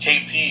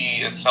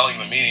KP is telling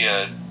the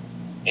media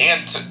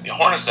and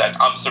Hornacek,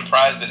 I'm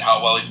surprised at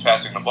how well he's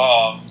passing the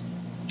ball,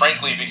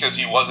 frankly, because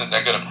he wasn't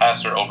that good a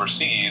passer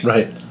overseas.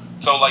 Right.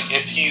 So, like,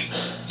 if he's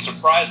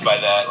surprised by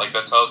that, like,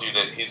 that tells you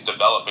that he's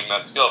developing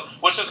that skill,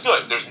 which is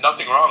good. There's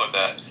nothing wrong with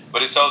that.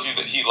 But it tells you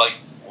that he, like,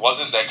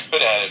 wasn't that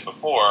good at it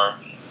before,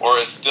 or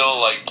is still,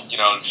 like,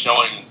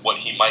 showing what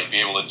he might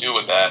be able to do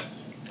with that.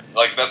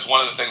 Like, that's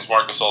one of the things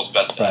Marc Gasol's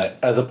best at. Right,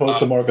 as opposed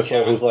to Marc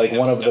Gasol, who's like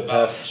one of the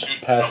best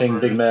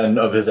passing big men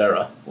of his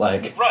era.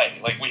 Like, right,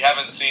 like we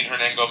haven't seen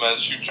Hernan Gomez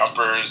shoot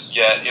jumpers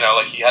yet.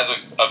 Like he has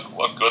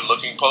a good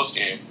looking post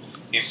game.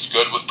 He's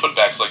good with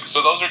putbacks. Like,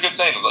 so those are good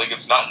things. Like,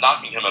 it's not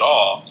knocking him at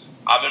all.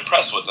 I'm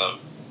impressed with him,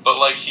 but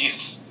like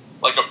he's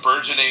like a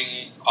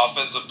burgeoning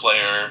offensive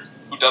player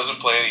who doesn't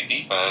play any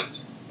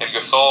defense, and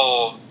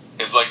Gasol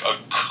is like a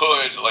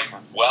good, like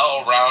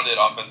well-rounded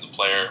offensive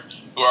player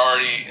who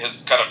already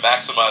has kind of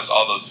maximized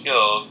all those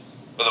skills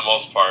for the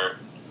most part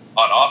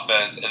on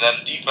offense, and then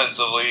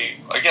defensively,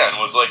 again,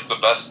 was like the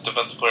best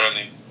defensive player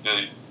in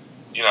the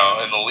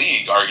in the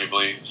league,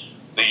 arguably,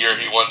 the year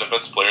he won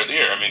Defensive Player of the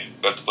Year. I mean,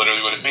 that's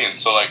literally what it means.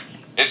 So, like,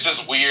 it's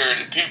just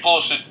weird. People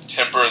should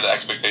temper the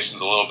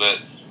expectations a little bit.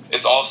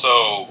 It's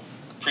also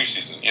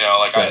preseason,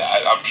 like,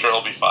 I'm sure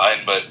he'll be fine,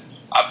 but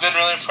I've been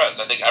really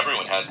impressed. I think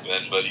everyone has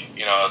been, but,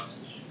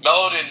 it's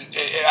Melo didn't.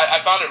 I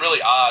found it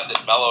really odd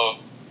that Melo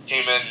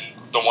came in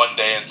the one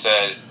day and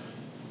said,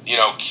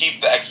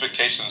 keep the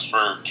expectations for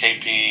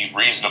KP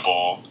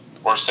reasonable,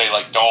 or say,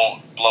 like,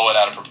 don't blow it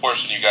out of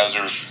proportion. You guys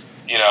are,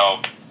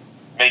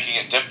 making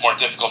it more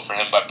difficult for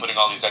him by putting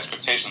all these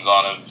expectations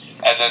on him,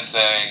 and then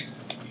saying,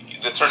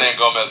 this Hernan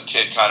Gomez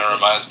kid kind of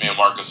reminds me of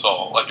Marc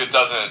Gasol. Like, it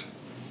doesn't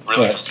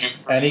really compute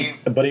for me.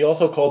 But he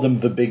also called him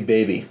the big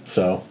baby,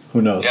 so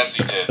who knows? Yes,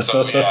 he did.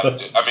 So, yeah, I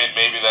mean,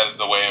 maybe that is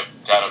the way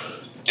of kind of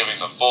giving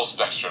the full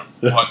spectrum,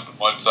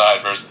 one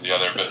side versus the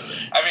other. But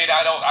I mean,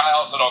 I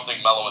also don't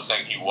think Melo was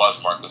saying he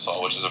was Marc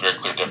Gasol, which is a very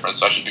clear difference.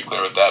 So I should be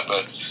clear with that.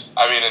 But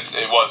I mean,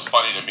 it was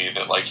funny to me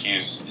that like he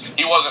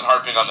wasn't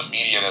harping on the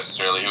media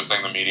necessarily. He was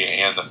saying the media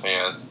and the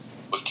fans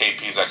with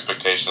KP's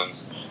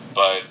expectations.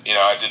 But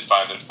I did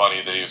find it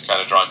funny that he was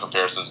kind of drawing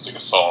comparisons to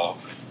Gasol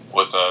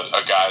with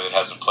a guy that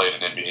hasn't played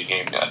an NBA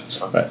game yet.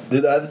 So. Right,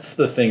 that's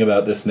the thing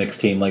about this Knicks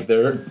team. Like,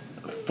 they're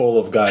full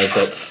of guys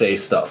that say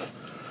stuff.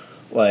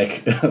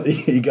 Like,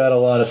 you got a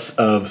lot of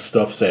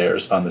stuff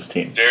sayers on this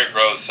team. Derrick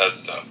Rose says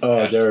stuff.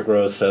 Oh, Derrick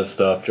Rose says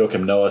stuff.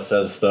 Joakim Noah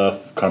says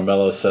stuff.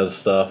 Carmelo says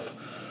stuff.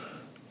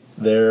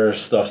 They're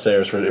stuff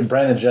sayers.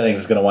 Brandon Jennings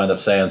is going to wind up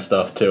saying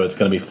stuff, too. It's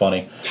going to be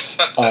funny.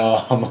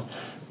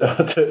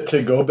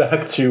 To go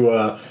back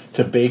to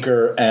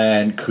Baker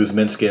and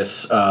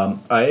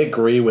Kuzminskis, I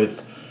agree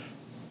with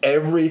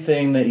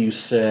everything that you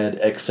said,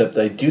 except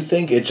I do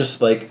think it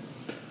just, like,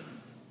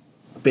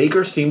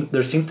 there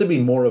seems to be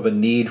more of a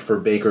need for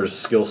Baker's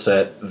skill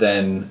set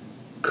than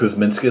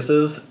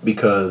Kuzminskis's,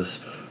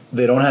 because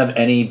they don't have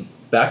any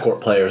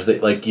backcourt players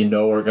that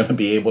are going to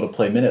be able to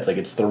play minutes. Like,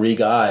 it's 3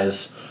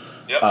 guys,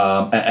 yep.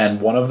 And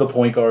one of the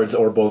point guards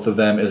or both of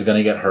them is going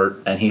to get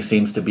hurt, and he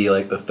seems to be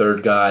like the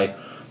third guy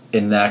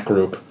in that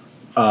group.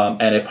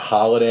 And if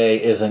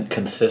Holiday isn't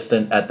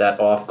consistent at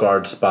that off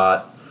guard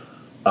spot,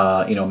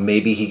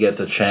 maybe he gets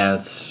a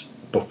chance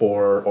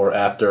before or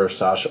after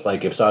Sasha.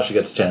 Like, if Sasha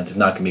gets a chance, he's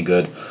not going to be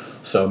good.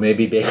 So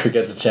maybe Baker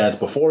gets a chance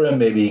before him,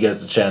 maybe he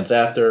gets a chance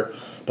after.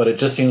 But it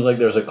just seems like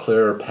there's a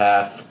clearer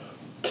path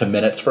to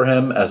minutes for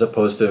him, as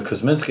opposed to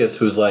Kuzminskis,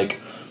 who's like,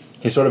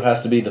 he sort of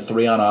has to be the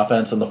 3 on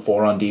offense and the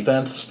 4 on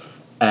defense.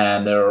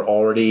 And there are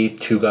already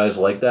 2 guys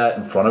like that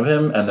in front of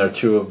him, and they're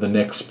 2 of the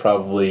Knicks'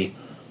 probably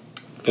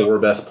 4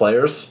 best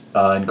players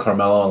in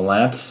Carmelo and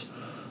Lance.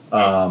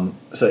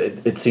 So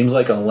it seems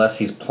like unless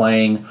he's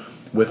playing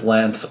with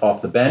Lance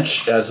off the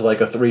bench as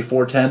like a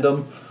 3-4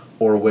 tandem,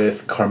 or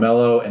with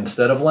Carmelo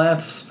instead of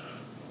Lance,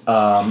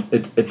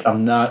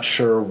 I'm not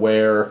sure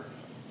where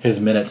his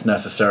minutes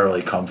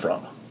necessarily come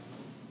from.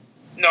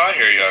 No, I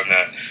hear you on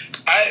that.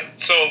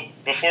 So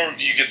before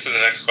you get to the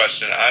next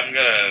question, I'm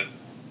gonna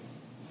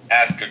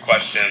ask a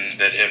question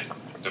that, if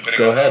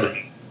depending on how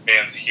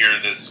fans hear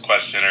this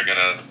question, are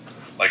gonna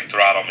like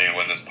throttle me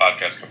when this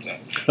podcast comes out.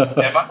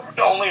 Am I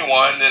the only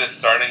one that is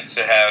starting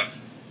to have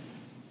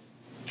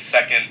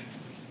second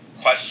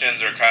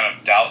questions or kind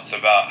of doubts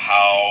about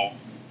how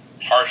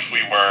harsh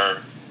we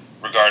were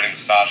regarding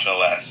Sasha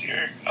last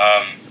year?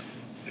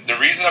 The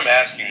reason I'm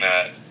asking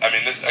that, I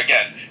mean, this,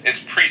 again,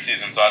 is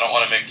preseason, so I don't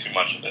want to make too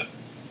much of it.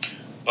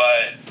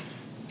 But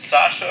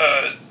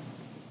Sasha,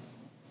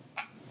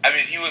 I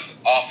mean, he was was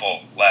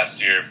awful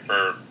last year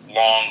for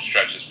long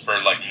stretches, for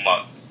like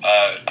months.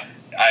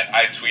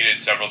 I tweeted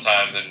several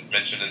times and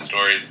mentioned in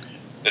stories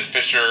that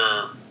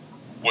Fisher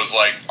was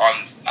like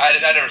on. I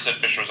never said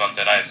Fisher was on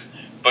thin ice,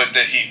 but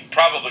that he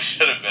probably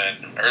should have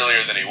been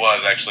earlier than he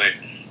was actually,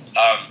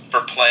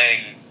 for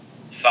playing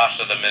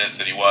Sasha the minutes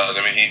that he was.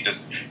 I mean,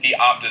 he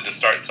opted to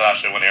start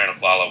Sasha when Aaron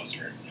Aflalo was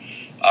hurt.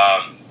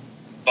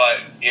 But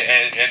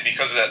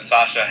because of that,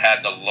 Sasha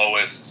had the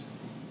lowest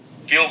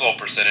field goal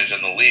percentage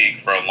in the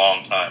league for a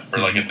long time, for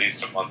like at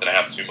least a month and a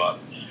half, 2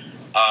 months.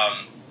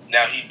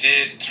 Now he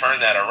did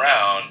turn that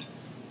around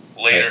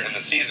later in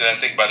the season. I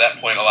think by that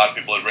point, a lot of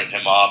people had written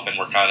him off and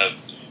were kind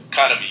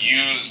of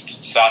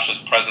used Sasha's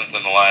presence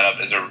in the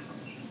lineup as a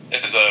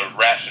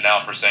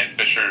rationale for saying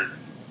Fisher.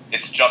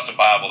 It's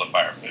justifiable to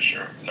fire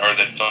Fisher, or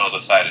that Phil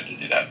decided to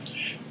do that.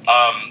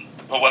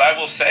 But what I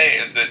will say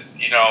is that,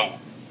 you know,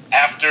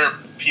 after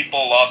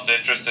people lost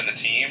interest in the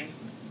team,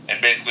 and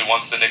basically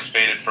once the Knicks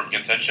faded from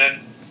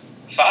contention,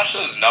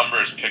 Sasha's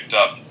numbers picked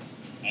up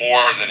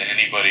more than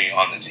anybody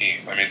on the team.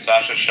 I mean,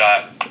 Sasha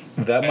shot...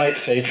 That might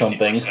say 50%.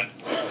 Something.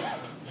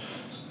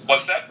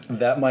 What's that?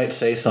 That might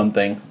say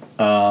something.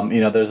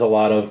 You know, there's a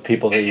lot of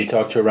people that you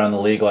talk to around the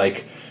league,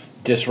 like,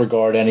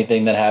 disregard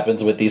anything that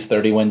happens with these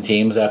 30-win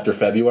teams after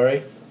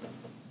February.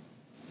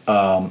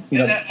 And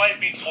that might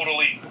be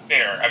totally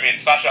fair. I mean,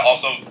 Sasha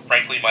also,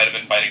 frankly, might have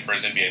been fighting for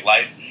his NBA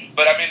life.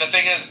 But, I mean, the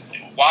thing is,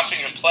 watching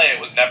him play,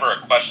 it was never a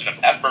question of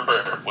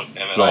effort with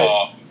him at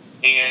all.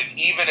 And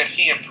even if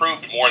he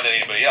improved more than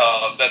anybody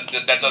else,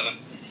 that doesn't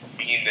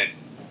mean that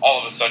all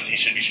of a sudden he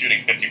should be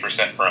shooting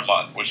 50% for a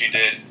month, which he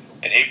did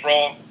in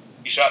April.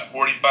 He shot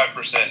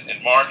 45%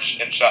 in March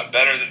and shot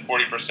better than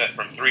 40%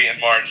 from 3 in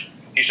March.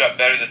 He shot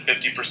better than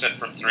 50%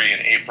 from 3 in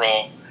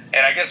April.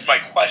 And I guess my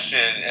question,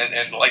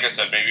 and like I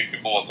said, maybe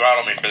people will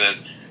throttle me for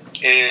this,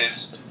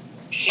 is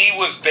he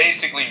was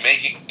basically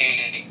making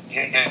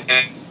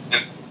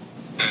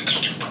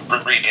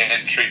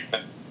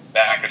treatment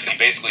back, and he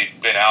basically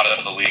been out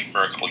of the league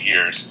for a couple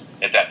years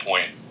at that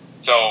point.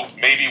 So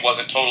maybe he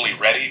wasn't totally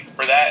ready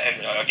for that.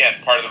 And again,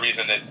 part of the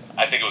reason that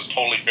I think it was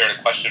totally fair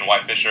to question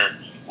why Fisher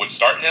would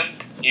start him,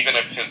 even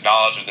if his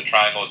knowledge of the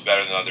triangle was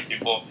better than other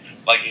people,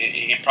 like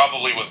he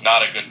probably was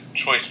not a good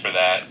choice for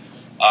that,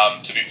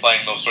 to be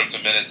playing those sorts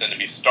of minutes and to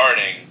be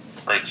starting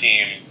for a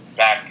team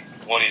back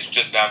when he's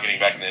just now getting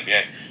back in the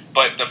NBA.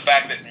 But the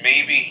fact that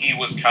maybe he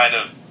was kind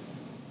of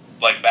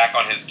like back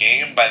on his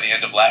game by the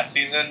end of last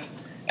season,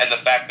 and the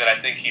fact that I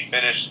think he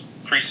finished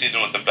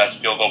preseason with the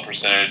best field goal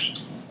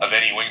percentage of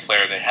any wing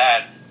player they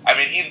had. I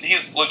mean,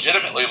 he's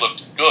legitimately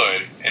looked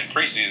good in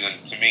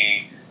preseason to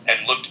me,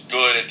 and looked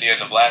good at the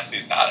end of last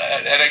season.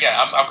 And again,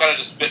 I'm kind of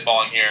just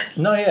spitballing here.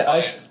 No,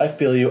 yeah, I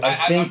feel you.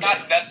 I'm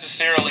not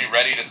necessarily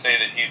ready to say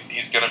that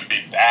he's going to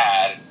be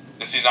bad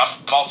this season.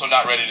 I'm also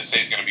not ready to say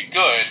he's going to be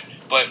good.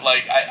 But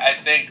like, I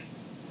think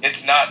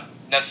it's not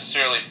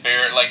necessarily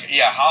fair. Like,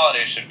 yeah,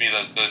 Holiday should be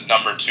the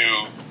number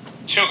two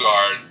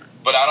guard,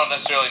 but I don't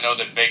necessarily know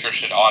that Baker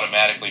should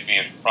automatically be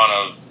in front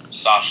of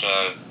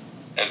Sasha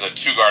as a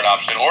 2-guard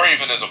option, or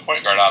even as a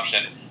point guard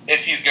option,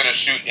 if he's going to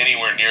shoot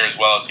anywhere near as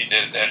well as he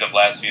did at the end of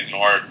last season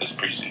or this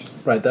preseason.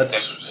 Right, that's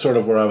sort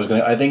of where I was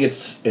going. I think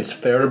it's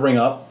fair to bring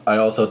up. I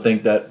also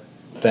think that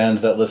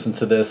fans that listen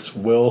to this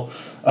will,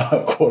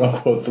 quote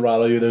unquote,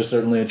 throttle you. There's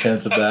certainly a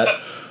chance of that.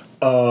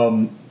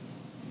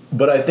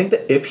 But I think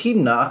that if he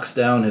knocks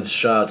down his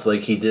shots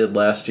like he did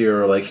last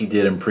year or like he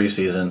did in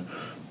preseason,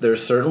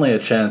 there's certainly a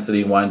chance that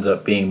he winds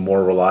up being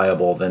more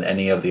reliable than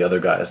any of the other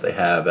guys they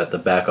have at the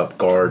backup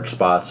guard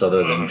spots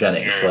other than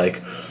Jennings. Sure.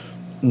 Like,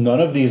 none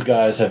of these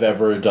guys have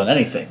ever done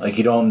anything. Like,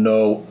 you don't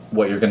know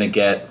what you're going to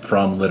get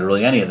from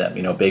literally any of them.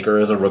 You know, Baker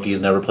as a rookie has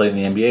never played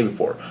in the NBA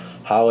before.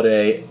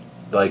 Holiday,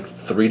 like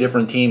 3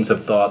 different teams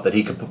have thought that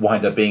he could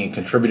wind up being a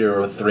contributor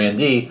with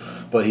 3-and-D,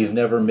 but he's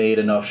never made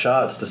enough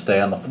shots to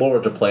stay on the floor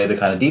to play the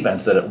kind of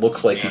defense that it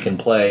looks like he can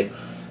play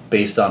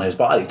based on his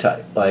body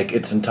type. Like,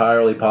 it's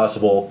entirely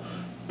possible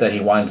that he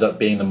winds up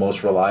being the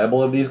most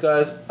reliable of these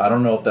guys. I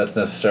don't know if that's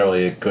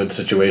necessarily a good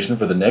situation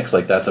for the Knicks.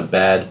 Like, that's a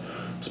bad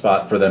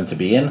spot for them to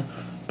be in.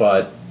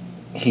 But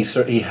he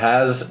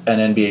has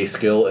an NBA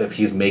skill if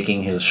he's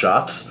making his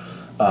shots.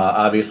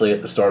 Obviously,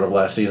 at the start of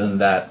last season,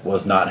 that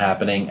was not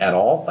happening at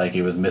all. Like,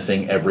 he was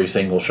missing every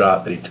single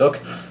shot that he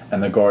took,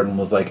 and the Garden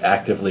was like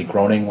actively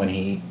groaning when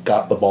he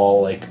got the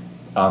ball like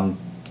on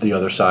the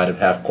other side of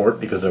half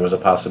court, because there was a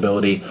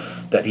possibility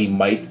that he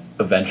might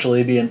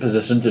eventually be in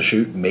position to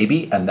shoot,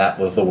 maybe, and that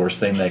was the worst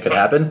thing that could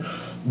happen.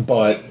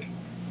 But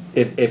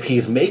if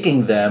he's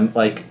making them,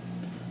 like,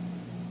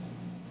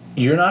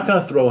 you're not going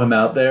to throw him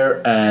out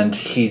there and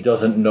he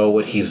doesn't know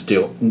what he's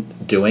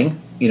doing.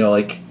 You know,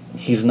 like,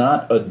 he's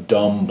not a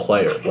dumb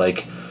player.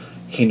 Like,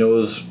 he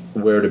knows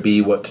where to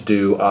be, what to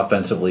do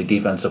offensively,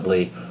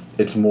 defensively.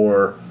 It's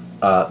more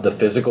the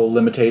physical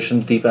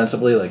limitations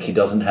defensively. Like, he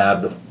doesn't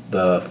have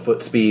the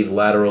foot speed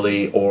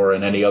laterally or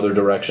in any other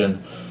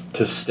direction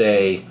to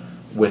stay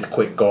with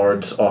quick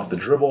guards off the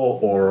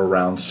dribble or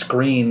around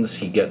screens.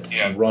 He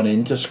gets run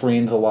into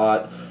screens a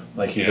lot.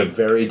 Like, he's a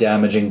very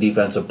damaging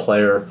defensive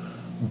player.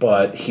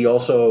 But he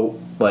also,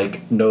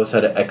 like knows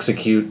how to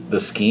execute the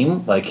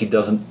scheme. Like he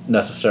doesn't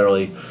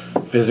necessarily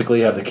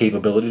physically have the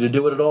capability to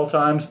do it at all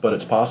times, but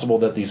it's possible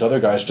that these other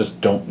guys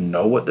just don't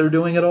know what they're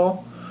doing at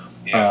all.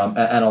 Yeah.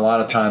 And a lot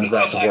of times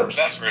that's worse.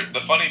 Beckford. The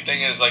funny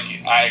thing is, like,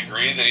 I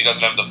agree that he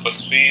doesn't have the foot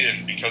speed,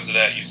 and because of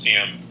that, you see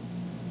him.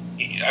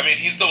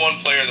 He's the one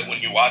player that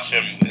when you watch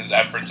him, his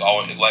effort's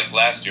always, like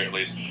last year at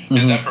least,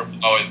 his effort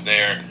was always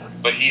there.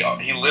 But he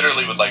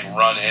literally would like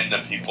run into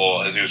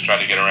people as he was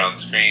trying to get around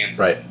screens,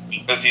 right?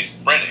 Because he's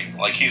sprinting.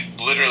 Like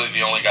he's literally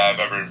the only guy I've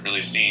ever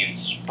really seen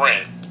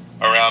sprint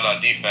around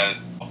on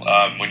defense.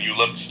 When you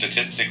look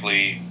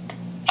statistically,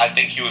 I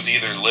think he was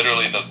either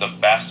literally the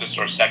fastest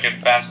or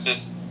second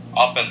fastest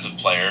offensive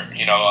player,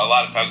 a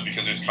lot of times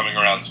because he was coming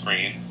around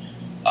screens.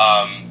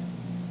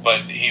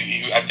 But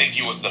I think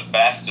he was the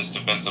fastest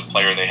defensive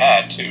player they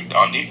had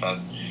on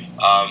defense,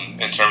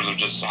 in terms of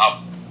just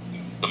how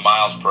the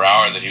miles per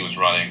hour that he was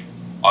running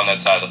on that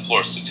side of the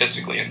floor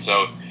statistically. And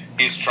so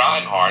he's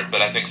trying hard,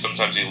 but I think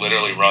sometimes he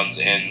literally runs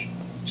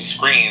into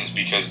screens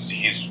because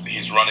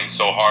he's running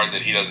so hard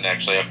that he doesn't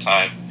actually have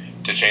time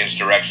to change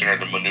direction or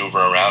to maneuver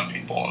around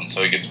people, and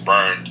so he gets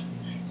burned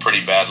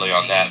pretty badly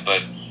on that.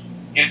 But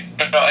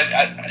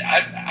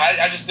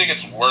I just think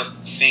it's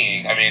worth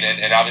seeing. I mean,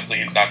 and obviously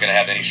he's not going to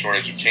have any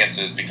shortage of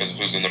chances because of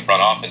who's in the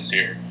front office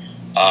here,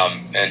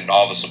 and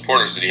all the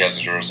supporters that he has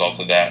as a result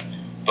of that.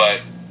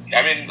 But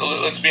I mean,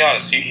 let's be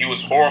honest. He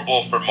was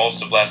horrible for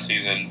most of last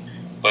season,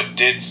 but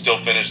did still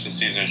finish the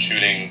season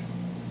shooting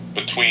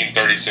between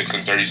 36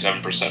 and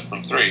 37%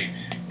 from three.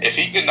 If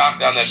he could knock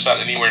down that shot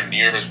anywhere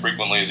near as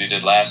frequently as he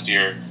did last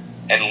year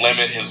and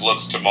limit his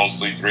looks to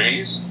mostly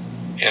threes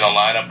in a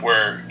lineup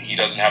where he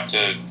doesn't have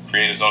to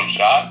create his own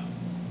shot,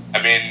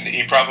 I mean,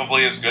 he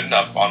probably is good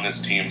enough on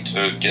this team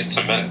to get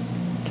some minutes.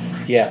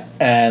 Yeah,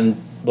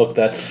 and look,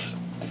 that's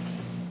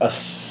a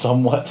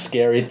somewhat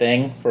scary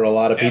thing for a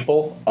lot of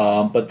people,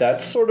 but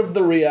that's sort of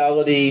the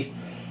reality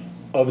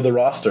of the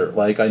roster.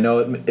 Like, I know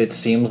it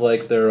seems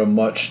like they're a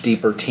much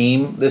deeper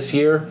team this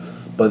year,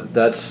 but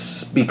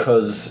that's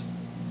because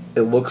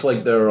it looks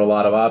like there are a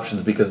lot of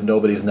options because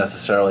nobody's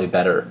necessarily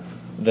better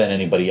than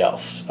anybody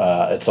else.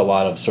 It's a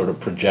lot of sort of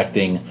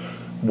projecting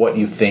what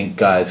you think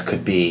guys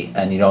could be,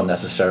 and you don't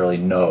necessarily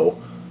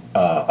know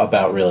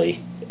about really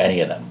any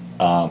of them.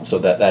 So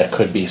that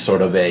could be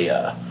sort of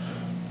a...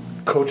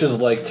 coaches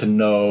like to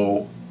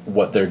know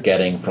what they're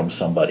getting from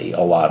somebody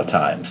a lot of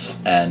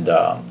times, and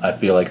I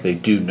feel like they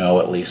do know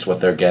at least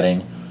what they're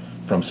getting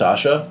from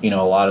Sasha. A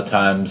lot of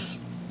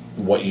times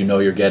what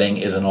you're getting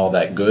isn't all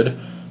that good,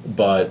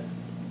 but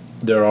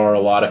there are a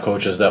lot of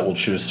coaches that will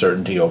choose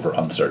certainty over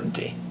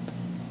uncertainty.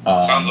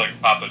 Sounds like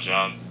Papa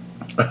John's.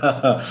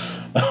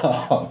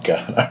 Oh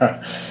God! All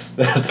right,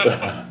 that's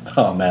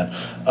oh man.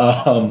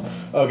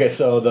 Okay,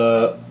 so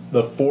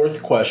the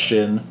fourth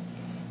question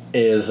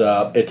is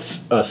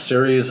it's a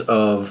series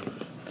of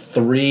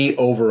 3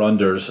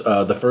 over-unders.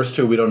 The first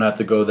 2 we don't have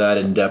to go that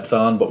in depth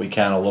on, but we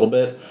can a little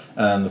bit,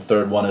 and the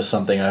third one is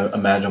something I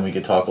imagine we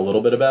could talk a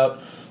little bit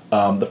about.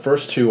 The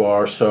first 2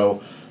 are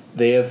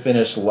they have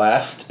finished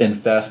last in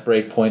fast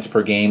break points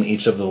per game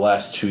each of the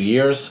last 2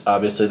 years.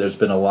 Obviously, there's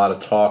been a lot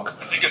of talk.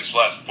 I think it's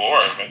last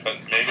 4, but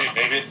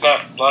maybe it's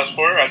not last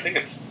 4. I think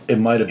it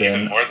might have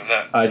been more than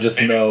that. I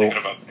just know.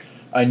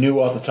 I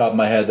knew off the top of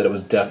my head that it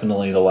was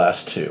definitely the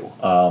last 2.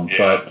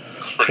 But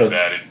it's pretty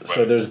bad.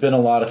 So there's been a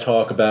lot of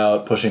talk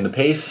about pushing the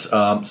pace.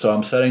 So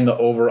I'm setting the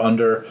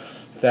over/under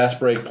fast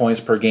break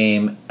points per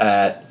game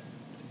at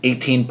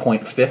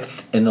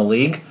 18.5th in the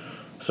league.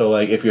 So,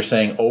 like, if you're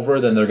saying over,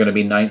 then they're going to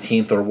be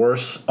 19th or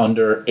worse.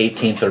 Under,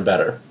 18th or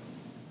better.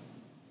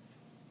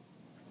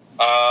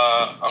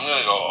 I'm going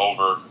to go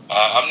over.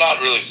 I'm not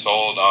really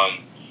sold on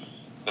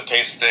the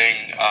pace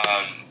thing.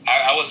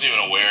 I wasn't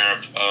even aware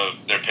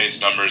of their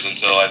pace numbers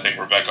until I think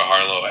Rebecca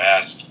Harlow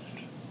asked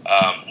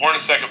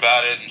Hornacek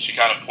about it, and she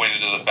kind of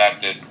pointed to the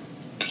fact that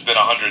it's been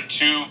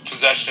 102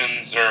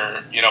 possessions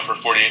per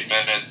 48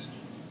 minutes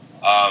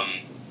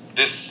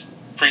this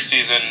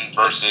preseason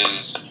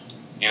versus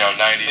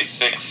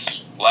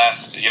 96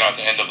 last, at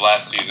the end of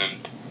last season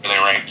where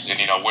they ranked,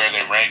 and where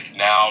they rank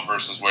now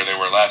versus where they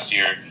were last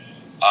year.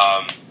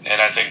 And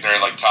I think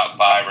they're like top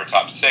 5 or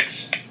top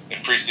 6 in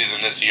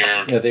preseason this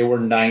year. Yeah, they were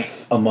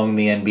 9th among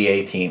the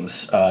NBA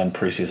teams in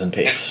preseason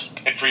pace.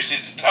 In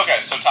preseason,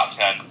 okay, so top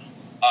 10. And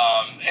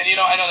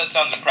I know that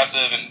sounds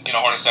impressive, and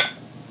Hornacek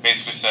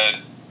basically said,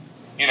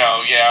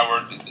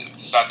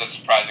 it's not that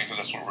surprising because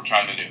that's what we're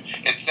trying to do.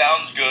 It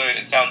sounds good.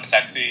 It sounds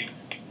sexy.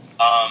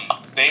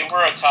 They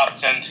were a top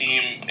 10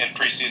 team in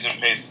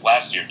preseason pace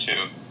last year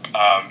too,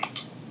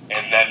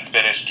 and then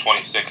finished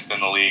 26th in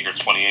the league or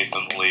 28th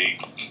in the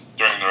league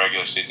during the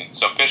regular season.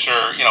 So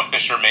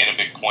Fisher made a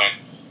big point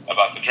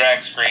about the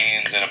drag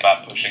screens and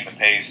about pushing the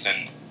pace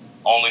and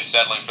only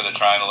settling for the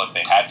triangle if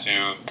they had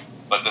to.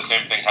 But the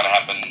same thing kind of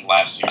happened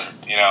last year,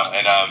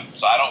 And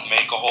so I don't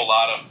make a whole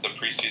lot of the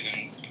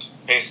preseason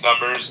pace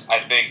numbers. I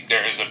think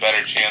there is a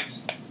better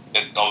chance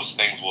that those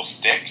things will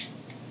stick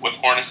with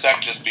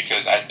Hornacek, just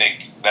because I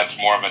think that's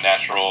more of a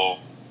natural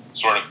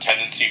sort of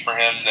tendency for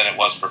him than it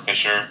was for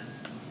Fisher.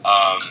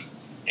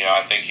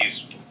 I think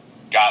he's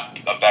got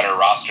a better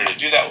roster to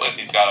do that with.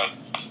 He's got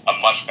a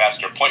much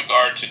faster point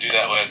guard to do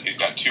that with. He's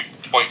got 2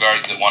 point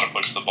guards that want to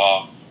push the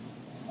ball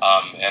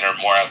and are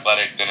more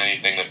athletic than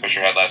anything that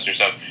Fisher had last year.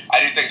 So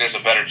I do think there's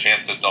a better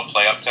chance that they'll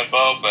play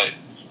up-tempo, but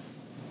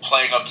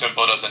playing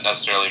up-tempo doesn't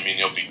necessarily mean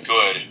you'll be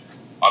good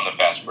on the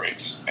fast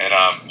breaks. And,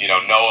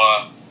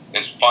 Noah,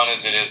 as fun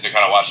as it is to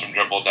kind of watch him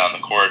dribble down the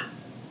court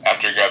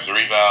after he grabs a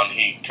rebound,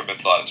 he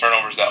commits a lot of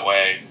turnovers that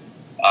way.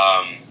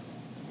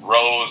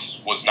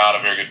 Rose was not a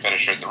very good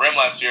finisher at the rim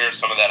last year.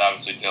 Some of that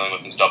obviously dealing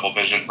with his double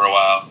vision for a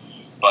while.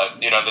 But,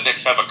 the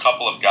Knicks have a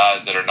couple of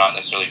guys that are not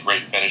necessarily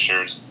great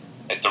finishers.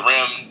 At the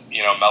rim,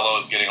 Melo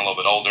is getting a little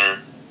bit older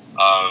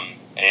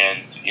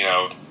and,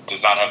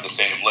 does not have the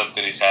same lift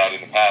that he's had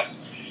in the past.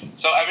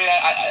 So,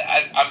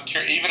 I'm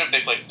curious, even if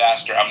they play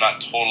faster, I'm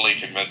not totally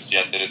convinced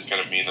yet that it's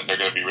going to mean that they're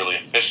going to be really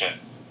efficient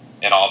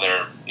in all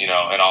their, in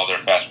all their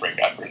fast break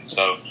efforts.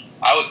 So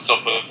I would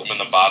still put them in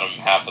the bottom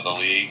half of the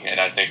league, and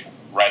I think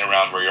right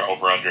around where your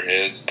over-under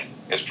is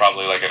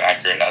probably like an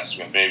accurate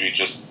estimate, maybe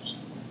just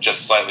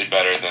slightly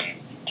better than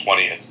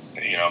 20th,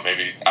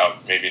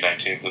 maybe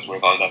 19th is where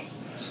they'll end up.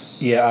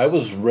 Yeah, I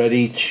was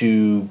ready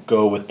to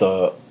go with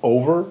the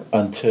over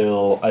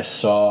until I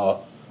saw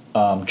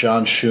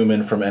John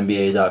Schumann from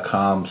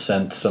NBA.com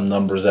sent some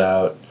numbers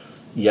out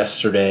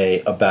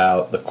yesterday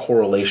about the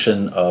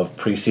correlation of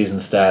preseason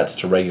stats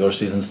to regular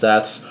season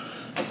stats,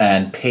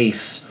 and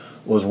pace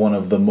was one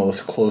of the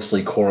most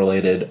closely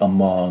correlated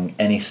among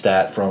any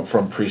stat from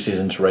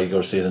preseason to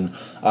regular season.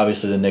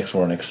 Obviously, the Knicks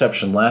were an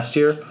exception last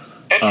year,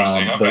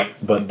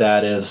 but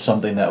that is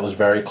something that was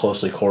very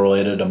closely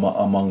correlated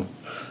among.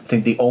 I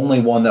think the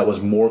only one that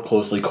was more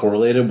closely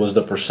correlated was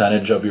the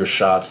percentage of your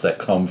shots that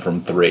come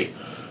from 3.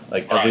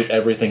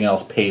 Everything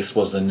else, pace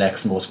was the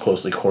next most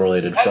closely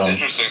correlated. That's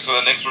interesting. So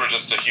the Knicks were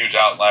just a huge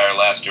outlier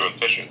last year with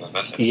Fisher. Then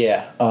that's interesting.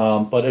 Yeah,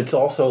 but it's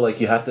also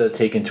you have to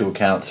take into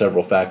account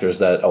several factors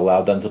that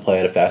allowed them to play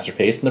at a faster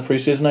pace in the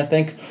preseason. I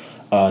think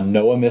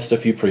Noah missed a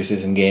few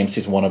preseason games.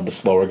 He's one of the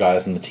slower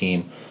guys in the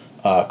team.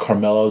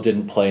 Carmelo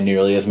didn't play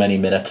nearly as many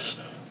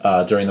minutes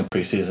during the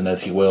preseason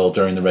as he will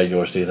during the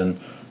regular season,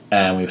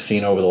 and we've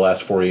seen over the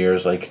last 4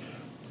 years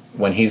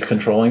when he's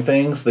controlling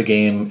things, the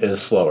game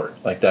is slower.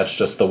 That's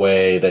just the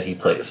way that he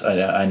plays.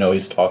 I know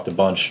he's talked a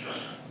bunch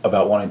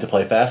about wanting to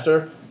play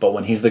faster, but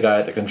when he's the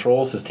guy that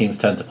controls, his teams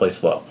tend to play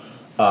slow.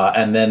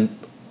 And then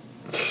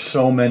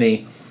so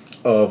many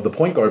of the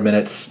point guard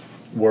minutes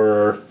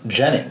were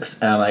Jennings.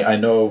 And I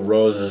know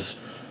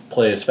Rose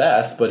plays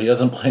fast, but he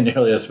doesn't play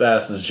nearly as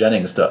fast as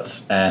Jennings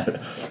does. And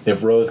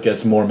if Rose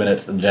gets more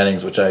minutes than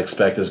Jennings, which I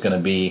expect is going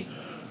to be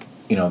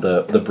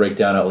the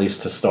breakdown at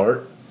least to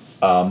start,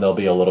 they'll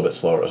be a little bit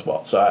slower as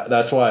well. So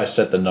that's why I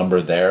set the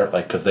number there,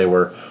 because they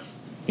were,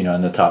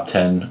 in the top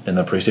 10 in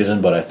the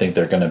preseason, but I think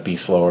they're going to be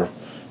slower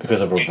because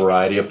of a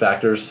variety of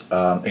factors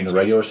in the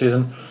regular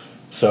season.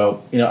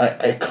 So,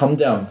 I come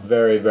down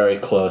very, very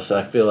close.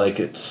 I feel like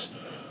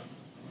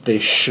they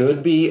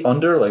should be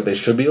under, they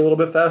should be a little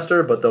bit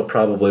faster, but they'll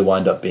probably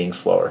wind up being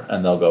slower,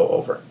 and they'll go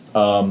over.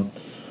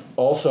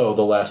 Also,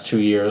 the last 2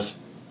 years,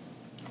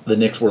 the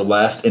Knicks were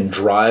last in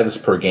drives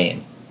per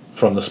game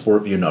from the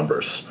SportView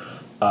numbers.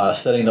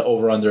 Setting the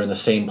over-under in the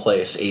same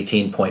place,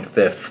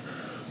 18.5.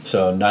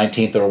 So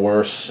 19th or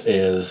worse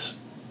is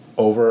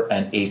over,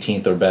 and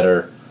 18th or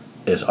better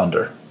is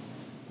under.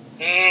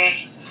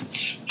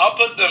 I'll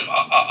put them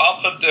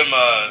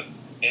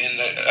in.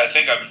 I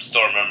think I'm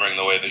still remembering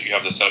the way that you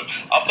have this set up.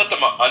 I'll put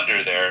them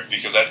under there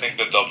because I think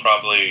that they'll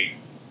probably.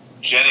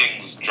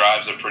 Jennings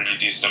drives a pretty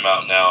decent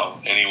amount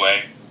now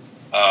anyway.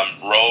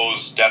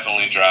 Rose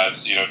definitely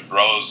drives.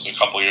 Rose a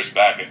couple years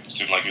back, it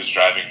seemed like he was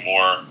driving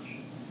more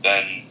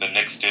than the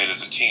Knicks did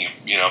as a team,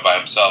 by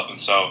himself.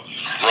 And so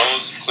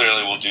Rose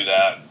clearly will do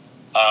that.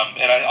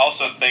 And I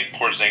also think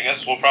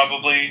Porzingis will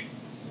probably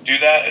do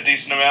that a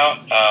decent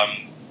amount.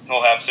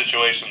 He'll have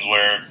situations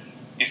where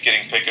he's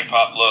getting pick and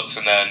pop looks,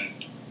 and then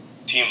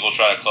teams will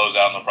try to close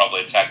out, and they'll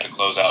probably attack the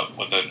closeout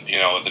with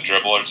a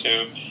dribble or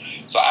two.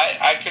 So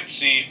I could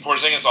see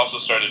Porzingis also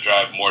started to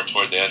drive more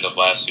toward the end of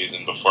last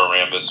season before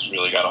Rambis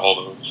really got a hold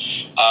of him.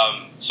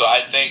 So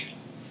I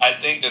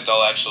think that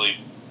they'll actually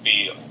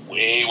be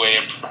way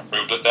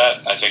improved at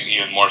that. I think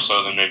even more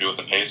so than maybe with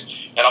the pace.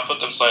 And I'll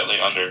put them slightly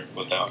under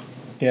with that one.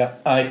 Yeah,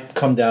 I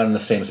come down in the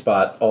same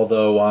spot,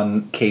 although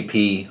on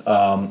KP,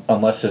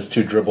 unless his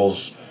 2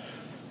 dribbles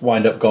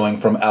wind up going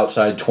from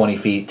outside 20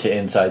 feet to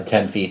inside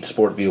 10 feet,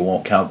 SportView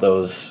won't count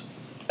those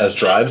as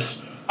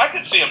drives. I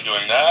could see him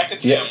doing that. I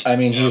could see him. I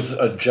mean, he's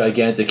a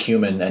gigantic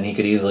human, and he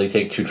could easily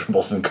take 2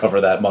 dribbles and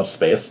cover that much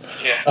space.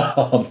 Yeah.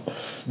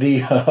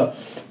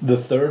 The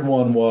third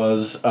one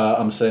was,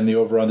 I'm saying the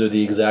over-under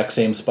the exact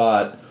same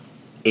spot,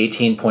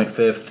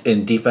 18.5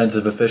 in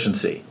defensive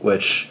efficiency,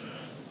 which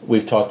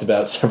we've talked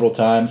about several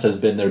times, has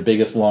been their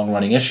biggest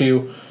long-running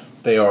issue.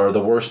 They are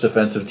the worst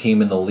defensive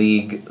team in the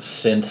league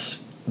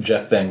since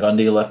Jeff Van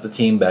Gundy left the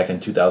team back in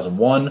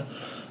 2001.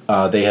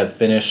 They have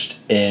finished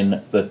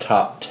in the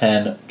top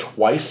 10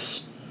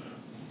 twice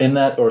in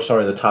that,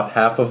 the top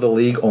half of the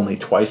league only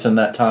twice in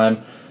that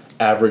time.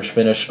 Average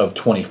finish of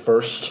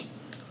 21st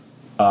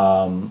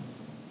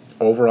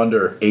Over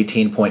under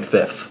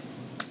 18.5.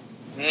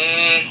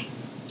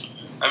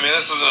 I mean,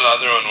 this is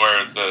another one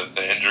where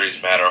the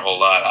injuries matter a whole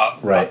lot.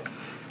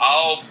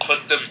 I'll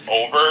put them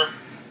over,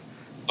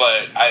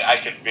 but I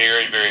could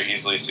very, very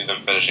easily see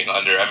them finishing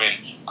under. I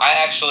mean,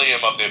 I actually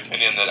am of the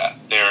opinion that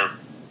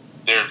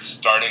their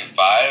starting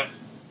five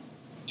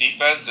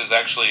defense is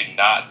actually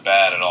not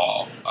bad at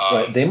all.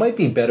 Right, they might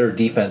be better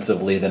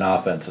defensively than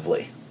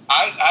offensively.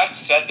 I've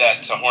said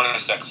that to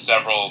Hornacek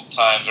several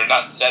times, or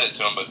not said it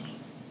to him, but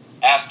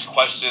asked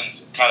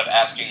questions, kind of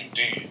asking,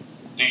 do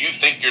you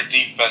think your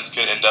defense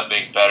could end up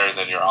being better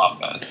than your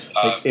offense?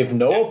 If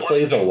Noah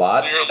plays a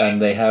lot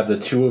and they have the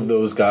two of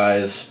those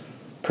guys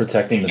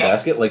protecting the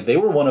basket, like they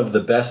were one of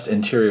the best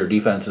interior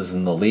defenses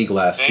in the league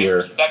last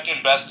year.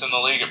 Second best in the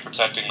league at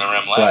protecting the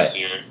rim last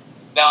year.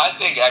 Now, I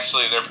think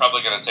actually they're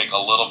probably going to take a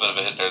little bit of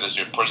a hit there this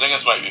year.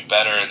 Porzingis might be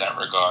better in that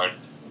regard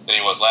than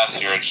he was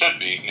last year, and should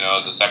be,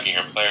 as a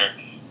second-year player.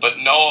 But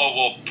Noah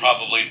will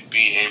probably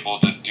be able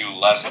to do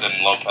less than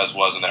Lopez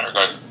was in that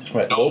regard.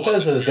 Right.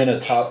 Lopez has been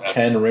a top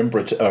 10 rim.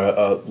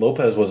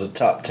 Lopez was a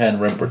top 10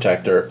 rim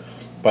protector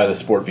by the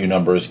SportView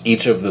numbers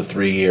each of the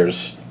 3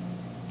 years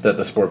that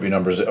the SportView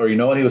numbers. Or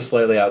he was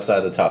slightly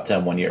outside the top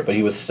 10 one year, but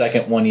he was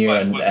second one year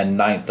and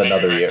ninth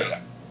another year.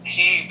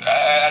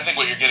 I think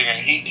what you're getting at,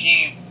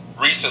 he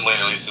recently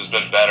at least has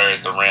been better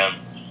at the rim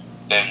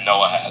than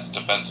Noah has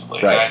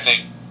defensively. Right. And I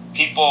think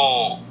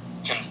people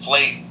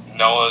conflate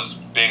Noah's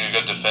being a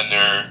good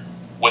defender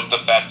with the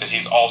fact that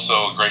he's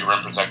also a great rim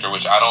protector,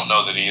 which I don't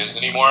know that he is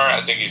anymore. I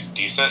think he's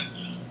decent,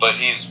 but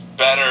he's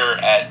better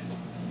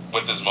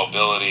with his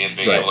mobility and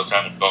being able to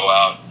kind of go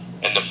out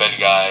and defend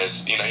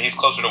guys. He's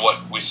closer to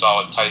what we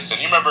saw with Tyson.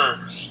 You remember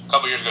a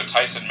couple years ago,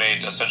 Tyson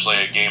made essentially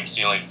a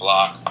game-sealing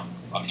block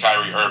on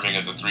Kyrie Irving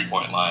at the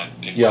three-point line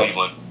in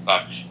Cleveland.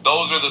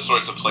 Those are the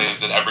sorts of plays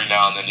that every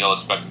now and then you'll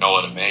expect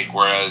Noah to make,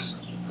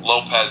 whereas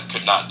Lopez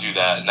could not do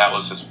that, and that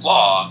was his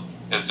flaw,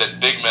 is that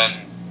big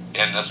men,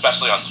 and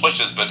especially on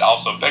switches, but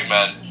also big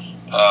men,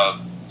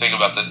 think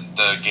about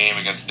the game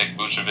against Nick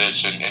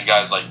Vucevic and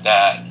guys like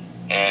that,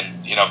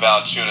 and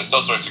Valanciunas,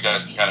 those sorts of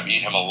guys can kind of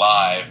eat him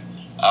alive,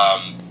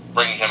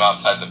 bringing him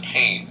outside the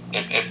paint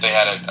if they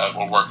had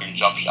a working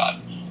jump shot,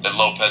 that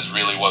Lopez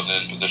really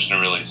wasn't in position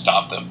to really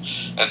stop them.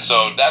 And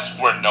so that's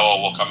where Noah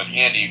will come in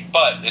handy,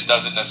 but it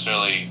doesn't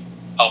necessarily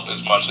help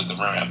as much at the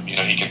rim.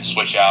 He can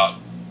switch out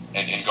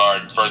and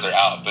guard further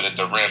out, but at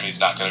the rim he's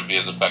not going to be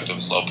as effective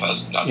as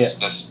Lopez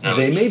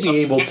necessarily. They may be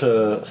able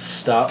to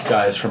stop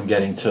guys from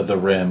getting to the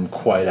rim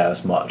quite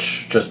as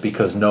much, just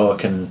because Noah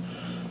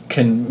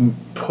can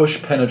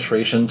push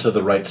penetration to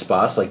the right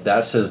spots. Like,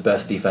 that's his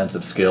best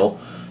defensive skill,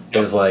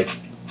 is like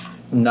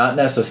not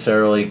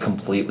necessarily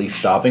completely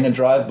stopping a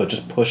drive, but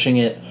just pushing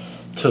it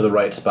to the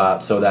right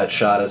spot so that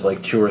shot is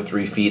like 2 or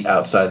 3 feet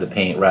outside the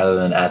paint rather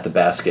than at the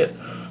basket.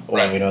 Or,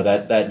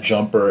 that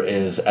jumper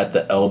is at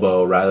the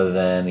elbow rather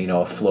than,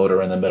 a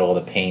floater in the middle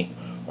of the paint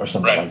or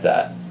something like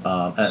that.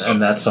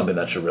 And that's something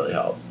that should really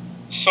help.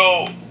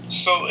 So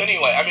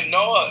anyway, I mean,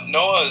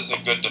 Noah is a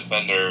good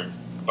defender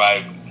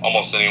by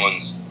almost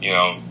anyone's,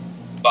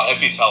 if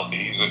he's healthy,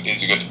 he's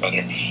a good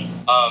defender.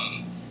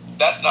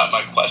 That's not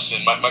my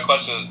question. My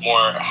question is more,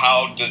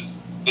 how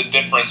does the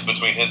difference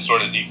between his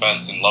sort of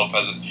defense and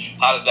Lopez's,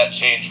 how does that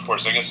change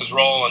Porzingis'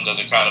 role, and does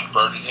it kind of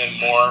burden him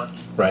more?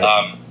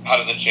 Right. How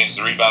does it change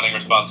the rebounding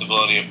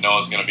responsibility if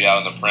Noah's going to be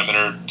out on the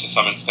perimeter to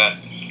some extent?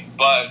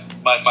 But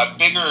my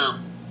bigger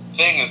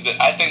thing is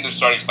that I think their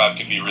starting five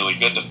could be really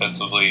good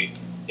defensively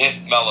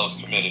if Melo's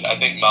committed. I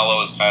think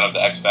Melo is kind of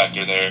the X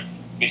factor there,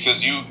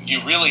 because you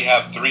really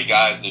have 3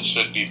 guys that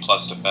should be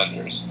plus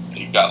defenders.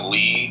 You've got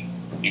Lee,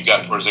 you've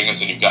got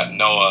Porzingis, and you've got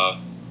Noah.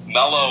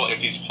 Melo, if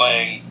he's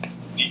playing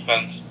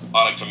defense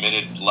on a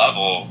committed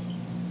level,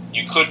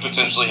 you could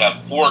potentially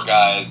have 4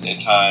 guys at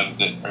times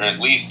that are at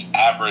least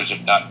average,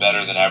 if not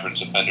better than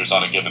average defenders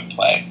on a given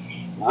play.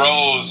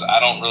 Rose, I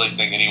don't really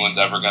think anyone's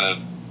ever going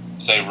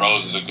to say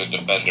Rose is a good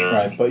defender.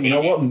 Right, but you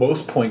know what?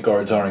 Most point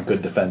guards aren't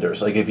good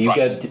defenders. Like, if you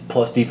get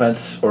plus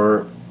defense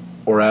or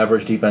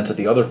average defense at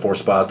the other 4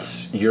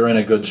 spots, you're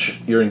in good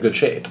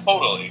shape.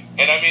 Totally.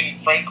 And I mean,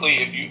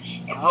 frankly,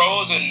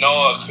 Rose and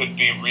Noah could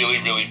be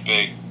really, really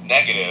big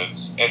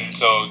negatives, and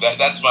so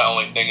that's my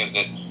only thing, is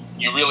that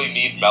you really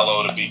need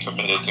Melo to be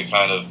committed to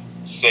kind of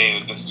say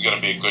that this is going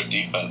to be a good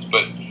defense.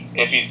 But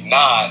if he's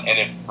not, and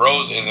if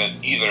Rose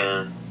isn't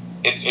either,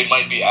 it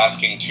might be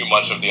asking too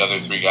much of the other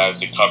 3 guys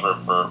to cover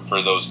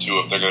for those 2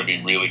 if they're going to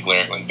be really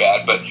glaringly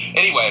bad. But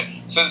anyway,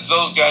 since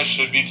those guys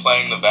should be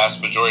playing the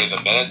vast majority of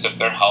the minutes, if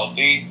they're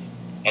healthy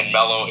and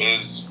Melo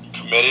is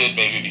committed,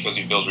 maybe because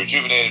he feels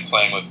rejuvenated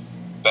playing with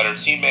better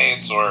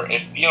teammates, or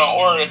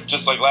if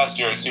just like last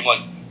year, it seemed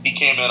like he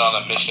came in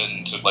on a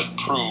mission to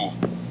prove.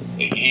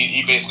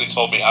 He basically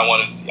told me,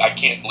 I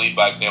can't lead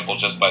by example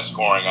just by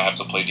scoring. I have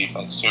to play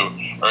defense too,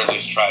 or at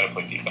least try to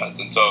play defense.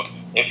 And so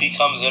if he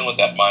comes in with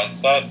that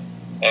mindset,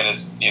 and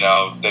is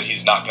that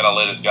he's not going to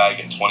let his guy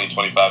get 20,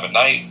 25 a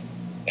night,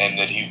 and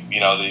that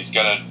that he's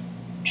going to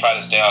try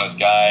to stay on his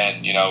guy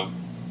and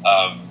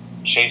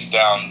chase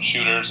down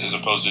shooters as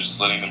opposed to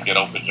just letting them get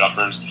open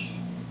jumpers,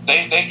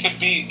 they could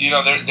be,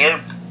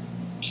 they're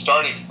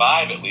starting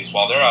 5 at least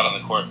while they're out on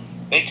the court.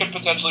 They could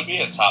potentially be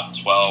a top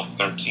 12,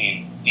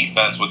 13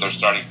 defense with their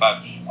starting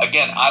 5.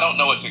 Again, I don't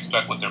know what to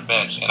expect with their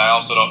bench, and I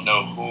also don't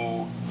know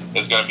who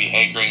is going to be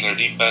anchoring their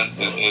defense.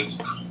 Is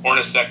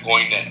Hornacek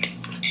going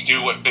to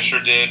do what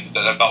Fisher did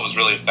that I thought was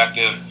really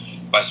effective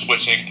by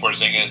switching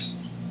Porzingis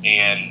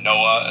and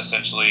Noah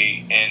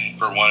essentially in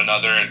for one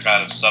another and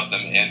kind of sub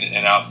them in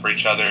and out for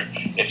each other?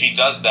 If he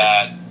does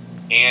that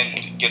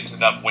and gets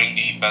enough wing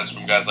defense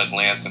from guys like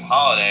Lance and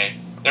Holiday,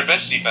 their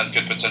bench defense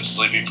could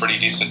potentially be pretty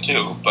decent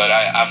too. But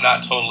I'm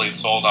not totally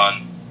sold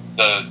on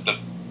the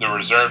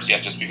reserves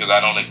yet, just because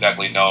I don't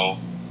exactly know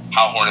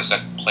how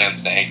Hornacek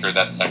plans to anchor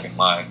that second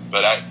line.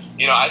 But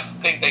I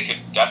think they could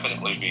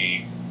definitely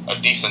be a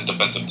decent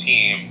defensive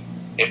team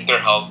if they're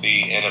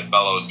healthy and if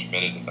Melo is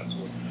committed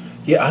defensively.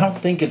 Yeah, I don't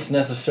think it's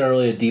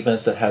necessarily a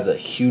defense that has a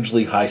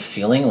hugely high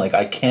ceiling. Like,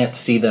 I can't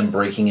see them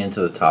breaking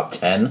into the top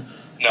 10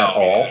 at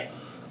all.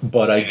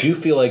 But I do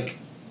feel like,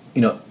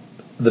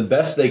 the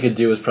best they could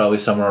do is probably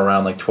somewhere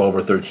around like 12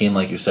 or 13,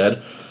 like you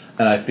said.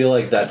 And I feel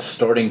like that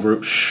starting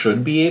group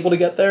should be able to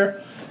get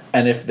there.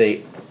 And if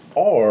they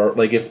are,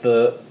 like, if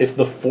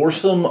the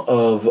foursome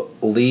of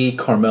Lee,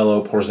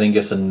 Carmelo,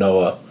 Porzingis, and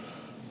Noah,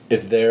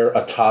 if they're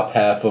a top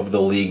half of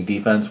the league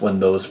defense when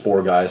those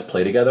 4 guys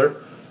play together,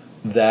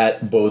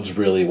 that bodes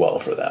really well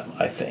for them,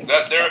 I think.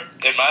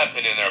 In my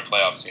opinion, they're a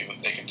playoff team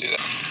if they can do that.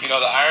 The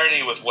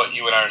irony with what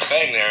you and I are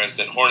saying there is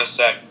that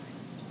Hornacek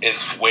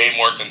is way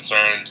more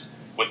concerned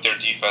with their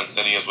defense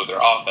than he is with their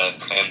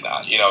offense. And,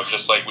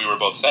 just like we were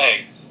both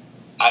saying,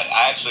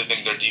 I actually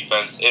think their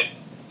defense, if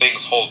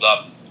things hold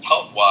up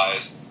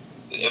health-wise,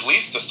 at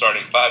least the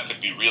starting 5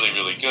 could be really,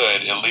 really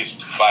good, at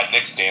least by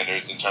Knicks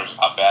standards in terms of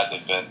how bad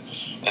they've been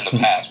in the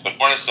past. But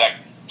Hornacek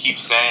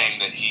keeps saying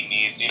that he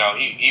needs,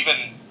 he even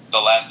the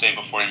last day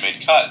before he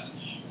made cuts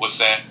was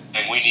saying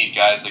we need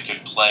guys that can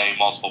play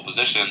multiple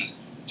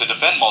positions to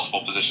defend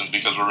multiple positions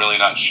because we're really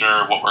not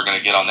sure what we're going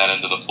to get on that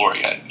end of the floor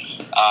yet.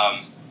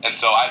 And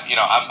so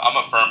I'm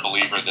a firm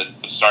believer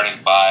that the starting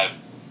 5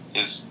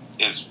 is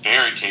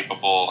very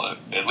capable.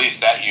 At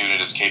least that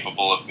unit is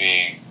capable of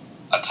being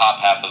a top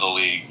half of the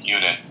league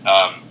unit.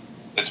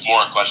 It's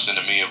more a question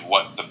to me of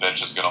what the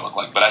bench is going to look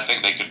like, but I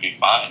think they could be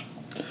fine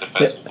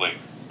defensively.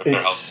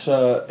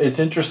 It's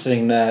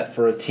interesting that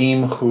for a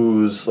team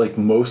whose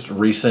most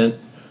recent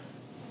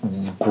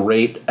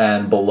great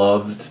and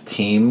beloved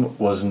team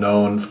was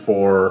known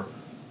for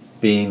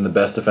being the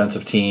best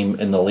defensive team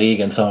in the league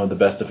and some of the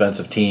best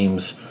defensive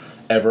teams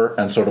ever,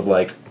 and sort of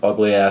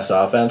ugly ass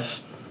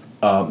offense.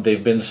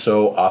 They've been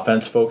so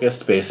offense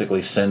focused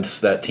basically since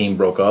that team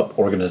broke up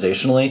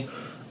organizationally,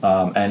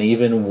 and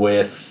even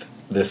with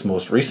this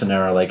most recent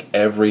era,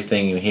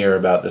 everything you hear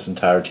about this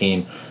entire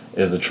team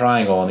is the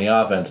triangle and the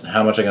offense, and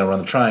how much are going to run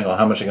the triangle,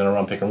 how much are going to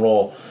run pick and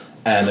roll,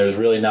 and there's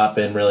really not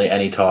been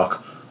any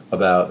talk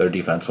about their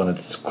defense when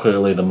it's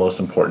clearly the most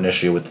important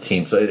issue with the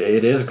team. So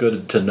it is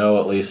good to know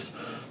at least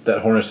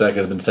that Hornacek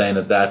has been saying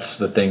that that's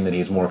the thing that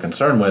he's more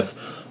concerned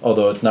with,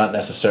 although it's not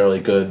necessarily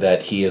good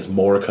that he is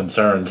more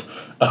concerned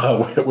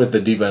with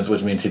the defense,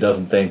 which means he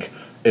doesn't think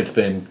it's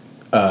been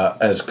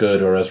as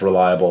good or as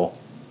reliable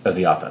as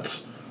the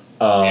offense.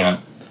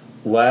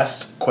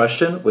 Last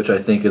question, which I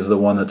think is the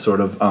one that's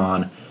sort of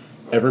on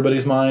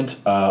everybody's mind.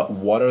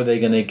 What are they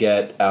going to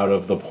get out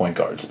of the point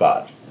guard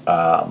spot?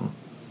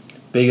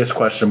 Biggest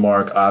question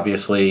mark,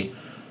 obviously.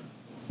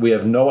 We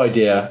have no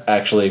idea,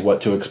 actually,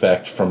 what to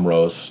expect from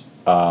Rose.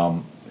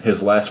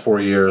 His last 4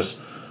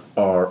 years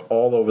are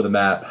all over the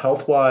map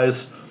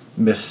health-wise,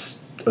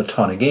 missed a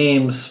ton of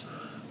games.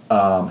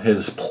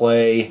 His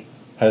play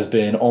has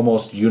been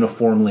almost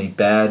uniformly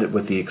bad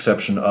with the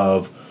exception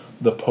of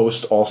the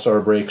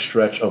post-All-Star break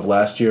stretch of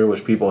last year,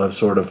 which people have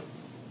sort of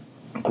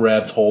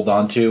grabbed hold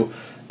onto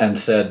and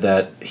said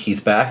that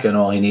he's back and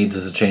all he needs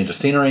is a change of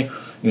scenery.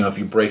 If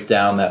you break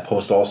down that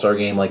post-All-Star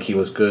game, he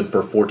was good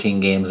for 14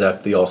 games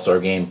after the All-Star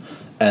game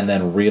and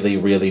then really,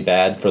 really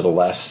bad for the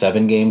last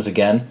 7 games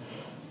again.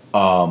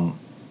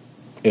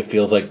 It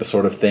feels like the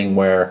sort of thing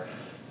where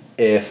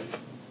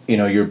if,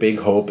 your big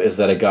hope is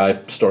that a guy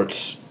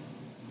starts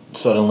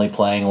suddenly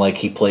playing like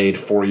he played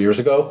 4 years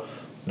ago,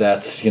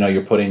 that's,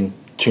 you're putting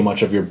too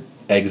much of your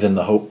eggs in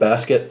the hope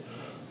basket.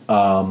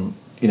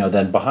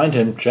 Then behind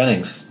him,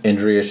 Jennings,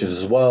 injury issues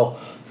as well.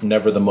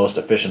 Never the most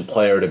efficient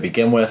player to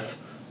begin with.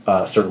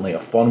 Certainly a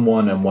fun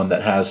one and one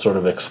that has sort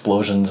of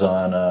explosions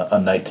on a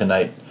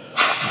night-to-night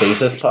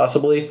basis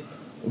possibly.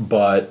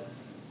 But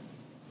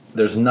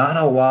there's not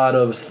a lot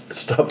of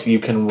stuff you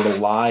can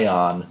rely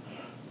on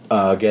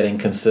getting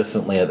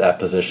consistently at that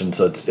position.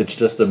 So it's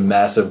just a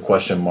massive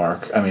question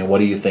mark. I mean, what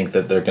do you think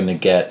that they're going to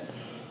get?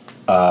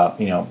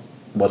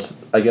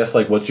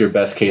 What's your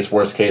best case,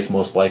 worst case,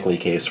 most likely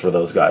case for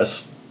those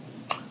guys?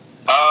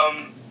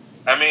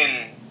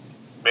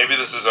 Maybe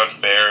this is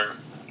unfair,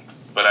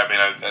 but I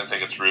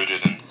think it's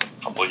rooted in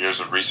a couple of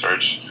years of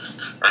research,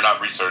 or not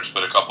research,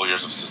 but a couple of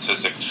years of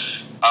statistics.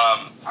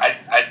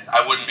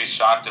 I wouldn't be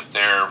shocked if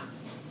they're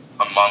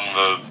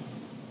among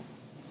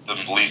the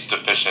least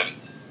efficient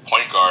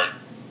point guard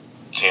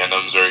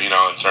tandems or, in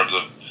terms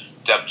of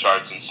depth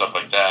charts and stuff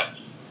like that.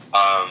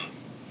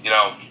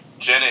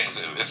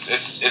 Jennings,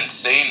 it's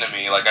insane to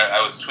me. Like,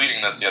 I was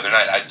tweeting this the other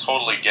night. I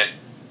totally get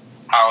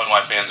how and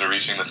why fans are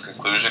reaching this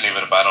conclusion,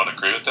 even if I don't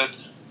agree with it.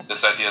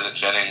 This idea that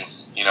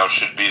Jennings,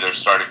 should be their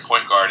starting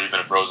point guard,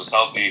 even if Rose is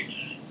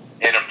healthy,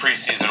 in a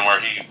preseason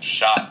where he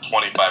shot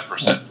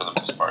 25% for the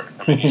most part.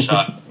 I mean, he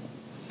shot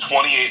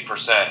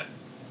 28%.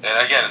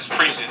 And again, it's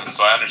preseason,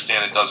 so I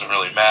understand it doesn't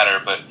really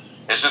matter, but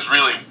it's just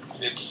really,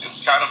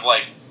 it's kind of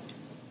like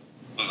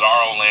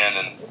bizarro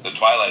land in the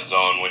Twilight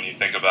Zone when you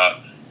think about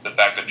the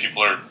fact that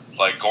people are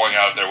like going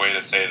out of their way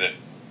to say that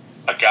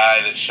a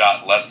guy that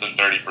shot less than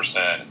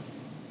 30%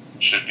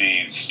 should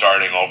be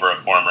starting over a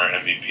former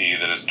MVP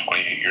that is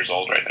 28 years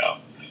old right now.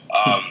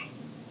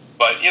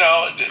 But,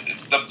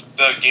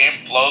 the game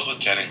flows with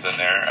Jennings in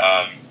there.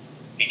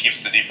 He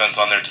keeps the defense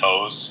on their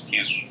toes.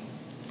 He's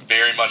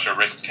very much a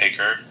risk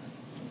taker.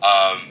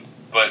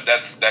 But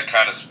that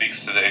kind of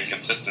speaks to the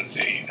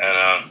inconsistency.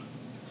 And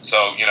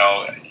so,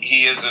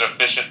 he is an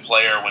efficient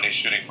player when he's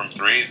shooting from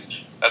threes.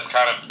 That's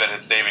kind of been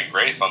his saving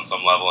grace on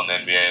some level in the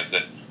NBA, is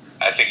that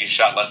I think he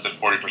shot less than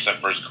 40%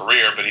 for his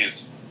career, but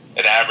he's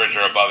an average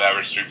or above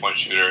average three-point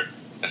shooter.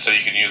 And so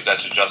you can use that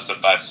to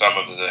justify some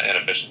of his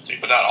inefficiency,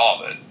 but not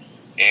all of it.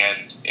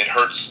 And it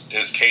hurts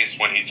his case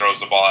when he throws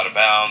the ball out of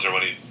bounds or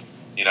when he,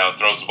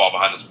 throws the ball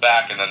behind his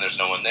back and then there's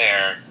no one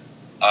there.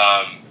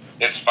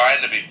 It's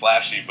fine to be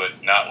flashy,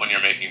 but not when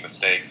you're making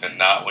mistakes and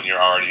not when you're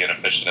already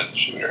inefficient as a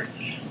shooter.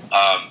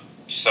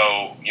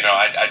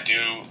 I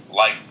do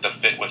like the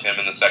fit with him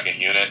in the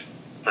second unit,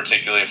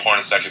 particularly if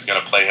Hornacek is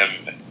going to play him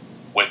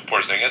with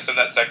Porzingis in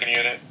that second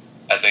unit.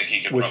 I think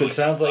he could. Which it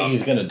sounds like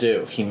he's going to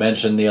do. He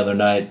mentioned the other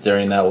night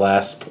during that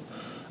last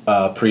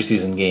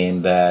preseason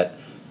game that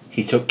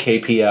he took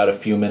KP out a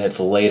few minutes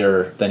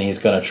later than he's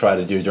going to try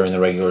to do during the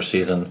regular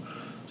season.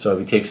 So if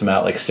he takes him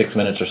out like 6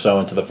 minutes or so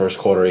into the first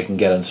quarter, he can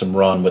get in some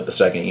run with the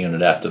second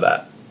unit after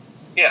that.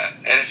 Yeah,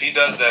 and if he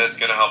does that, it's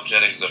going to help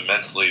Jennings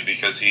immensely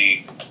because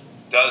he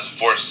does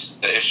force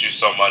the issue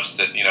so much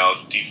that,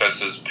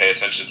 defenses pay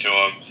attention to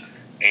him.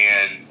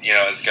 And,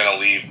 it's going to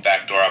leave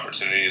backdoor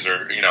opportunities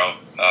or,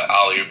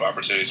 alley-oop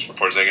opportunities for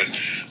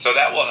Porzingis. So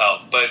that will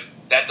help. But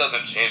that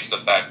doesn't change the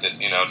fact that,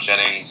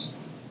 Jennings,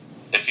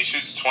 if he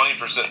shoots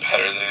 20%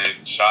 better than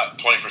he shot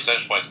 20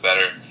 percentage points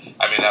better,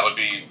 I mean, that would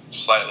be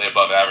slightly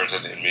above average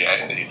in the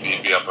NBA.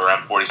 He'd be up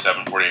around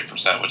 47,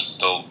 48%, which is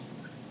still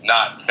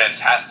not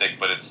fantastic,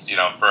 but it's,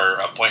 for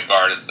a point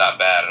guard, it's not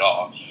bad at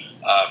all.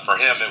 For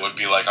him, it would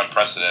be like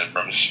unprecedented for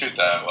him to shoot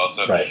that well.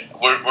 So right.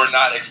 we're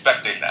not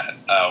expecting that.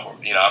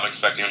 I'm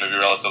expecting him to be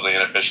relatively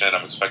inefficient.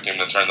 I'm expecting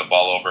him to turn the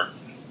ball over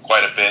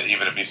quite a bit,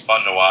 even if he's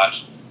fun to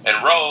watch.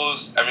 And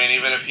Rose, I mean,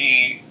 even if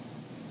he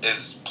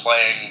is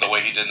playing the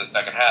way he did in the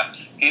second half,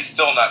 he's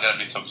still not going to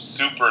be some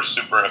super,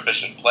 super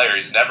efficient player.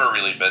 He's never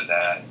really been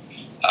that.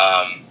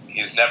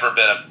 He's never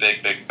been a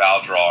big, big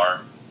foul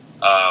drawer.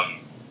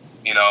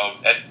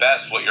 At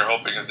best, what you're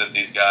hoping is that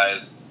these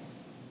guys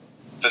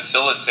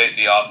facilitate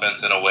the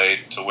offense in a way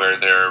to where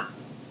they're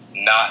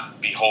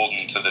not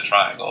beholden to the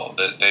triangle,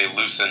 that they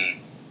loosen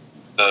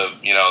the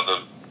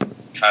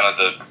kind of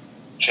the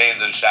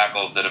chains and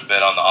shackles that have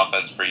been on the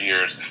offense for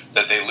years,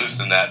 that they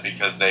loosen that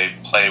because they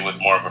play with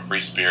more of a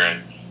free spirit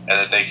and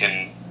that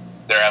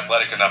they're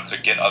athletic enough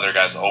to get other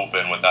guys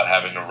open without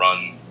having to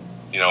run,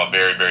 a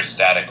very, very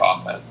static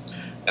offense.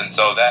 And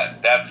so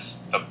that's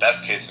the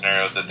best case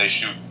scenario, is that they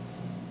shoot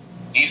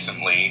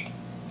decently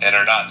and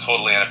are not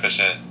totally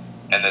inefficient,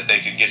 and that they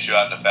can get you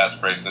out in the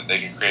fast breaks, that they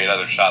can create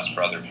other shots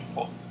for other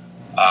people.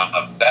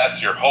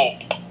 That's your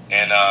hope.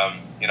 And,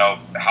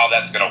 how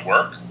that's going to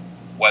work,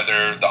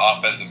 whether the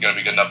offense is going to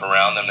be good enough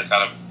around them to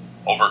kind of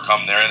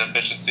overcome their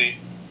inefficiency.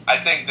 I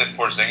think that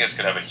Porzingis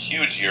could have a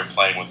huge year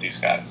playing with these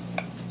guys.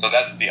 So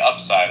that's the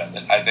upside of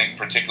it. I think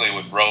particularly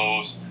with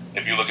Rose,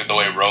 if you look at the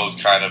way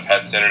Rose kind of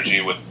had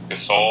synergy with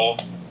Gasol,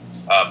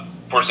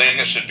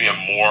 Porzingis should be a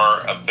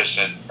more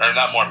efficient, or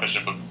not more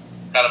efficient, but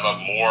kind of a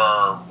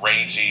more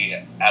rangy,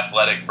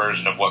 athletic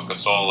version of what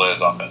Gasol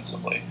is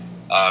offensively.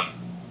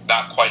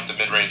 Not quite the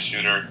mid-range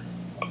shooter,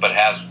 but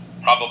has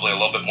probably a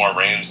little bit more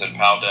range than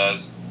Powell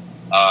does.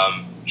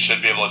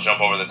 Should be able to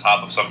jump over the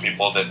top of some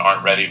people that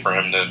aren't ready for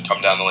him to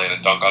come down the lane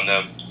and dunk on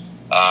them.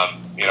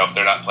 If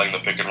they're not playing the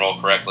pick and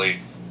roll correctly.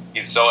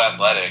 He's so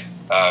athletic.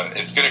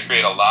 It's going to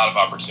create a lot of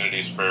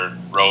opportunities for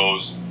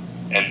Rose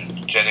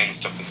and Jennings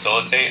to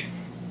facilitate,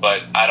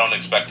 but I don't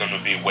expect them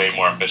to be way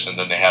more efficient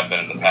than they have been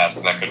in the past,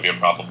 and that could be a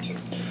problem too.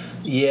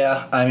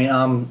 Yeah, I mean,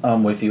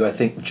 I'm with you. I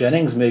think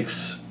Jennings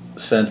makes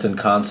sense in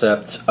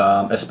concept,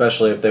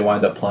 especially if they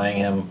wind up playing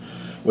him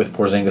with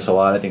Porzingis a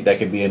lot. I think that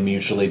could be a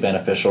mutually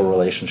beneficial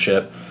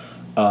relationship.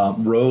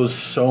 Rose,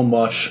 so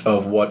much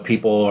of what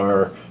people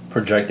are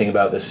projecting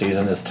about this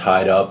season is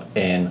tied up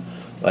in,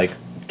 like,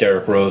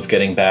 Derrick Rose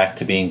getting back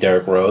to being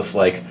Derrick Rose.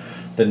 Like,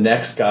 the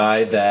next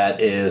guy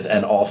that is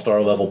an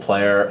all-star level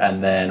player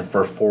and then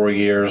for 4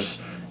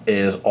 years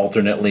is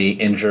alternately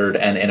injured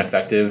and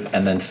ineffective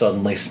and then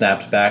suddenly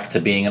snaps back to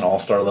being an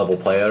all-star level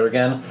player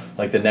again,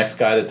 like, the next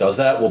guy that does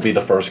that will be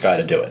the first guy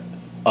to do it.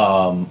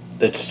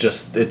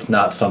 it's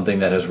not something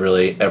that has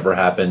really ever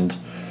happened,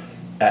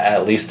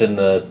 at least in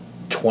the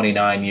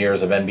 29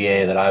 years of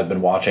NBA that I've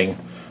been watching.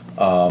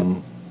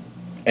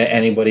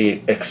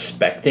 Anybody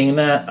expecting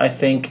that, I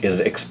think, is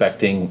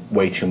expecting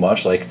way too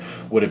much. Like,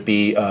 would it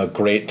be a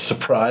great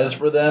surprise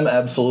for them?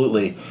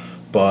 Absolutely.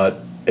 But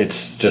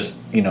it's just,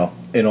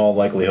 in all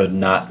likelihood,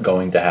 not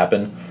going to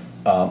happen.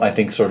 I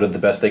think sort of the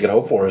best they could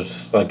hope for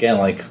is, again,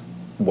 like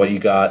what you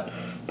got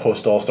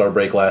post All-Star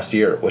break last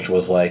year, which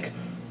was like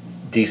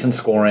decent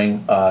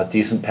scoring,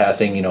 decent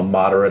passing,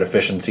 moderate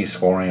efficiency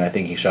scoring. I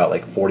think he shot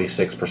like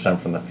 46%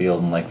 from the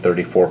field and like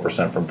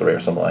 34% from three or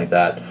something like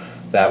that.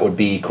 That would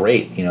be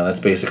great. That's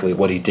basically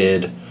what he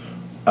did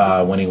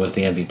when he was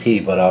the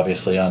MVP, but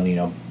obviously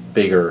on,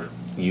 bigger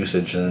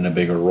usage and in a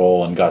bigger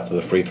role, and got to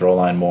the free throw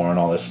line more and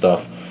all this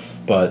stuff.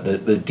 But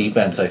the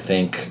defense, I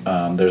think,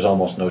 there's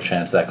almost no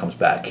chance that comes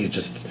back.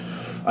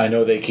 I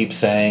know they keep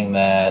saying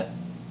that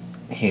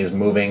he's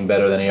moving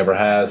better than he ever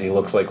has. He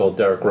looks like old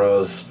Derrick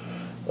Rose.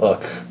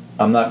 Look,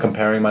 I'm not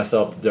comparing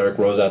myself to Derrick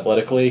Rose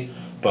athletically,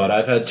 but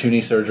I've had 2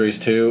 knee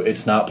surgeries too.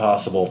 It's not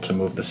possible to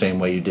move the same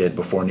way you did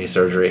before knee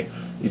surgery.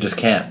 You just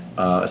can't,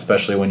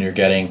 especially when you're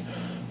getting,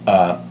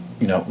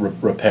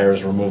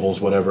 repairs,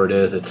 removals, whatever it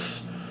is.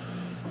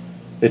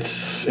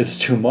 It's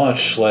too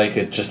much. Like,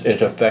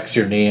 it affects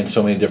your knee in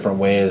so many different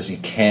ways. You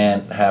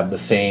can't have the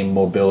same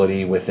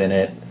mobility within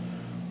it.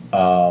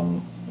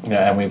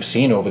 And we've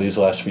seen over these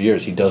last few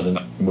years he doesn't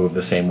move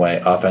the same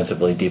way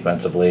offensively,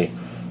 defensively.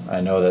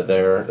 I know that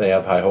they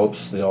have high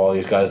hopes. All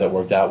these guys that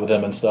worked out with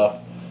him and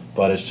stuff.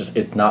 But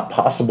it's not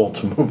possible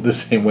to move the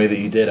same way that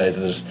you did.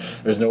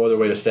 There's no other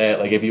way to say it.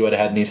 Like, if you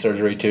had knee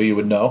surgery too, you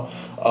would know.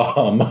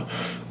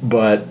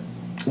 But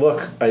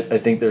look, I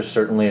think there's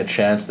certainly a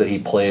chance that he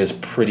plays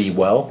pretty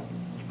well.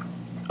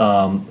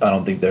 I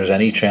don't think there's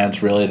any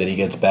chance really that he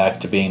gets back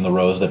to being the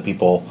Rose that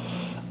people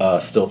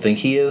still think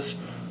he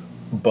is.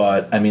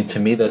 But I mean, to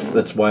me,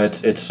 that's why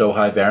it's so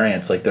high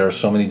variance. Like, there are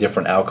so many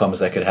different outcomes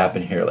that could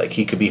happen here. Like,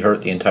 he could be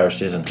hurt the entire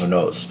season. Who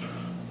knows?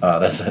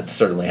 That's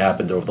certainly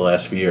happened over the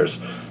last few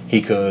years.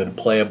 He could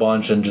play a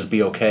bunch and just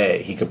be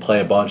okay. He could play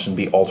a bunch and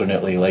be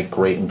alternately like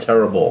great and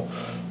terrible.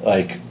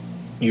 Like,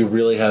 you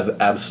really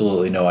have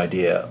absolutely no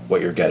idea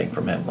what you're getting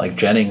from him. Like,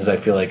 Jennings, I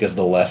feel like, is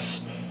the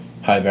less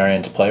high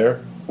variance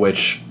player,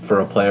 which for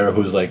a player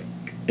whose like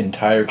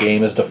entire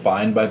game is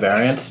defined by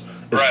variance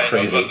is right,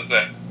 crazy. I was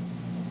about to say.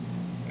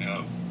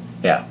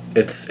 Yeah,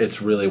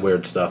 it's really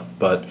weird stuff.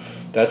 But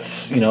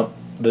that's,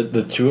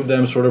 the two of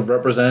them sort of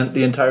represent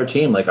the entire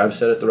team. Like, I've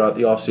said it throughout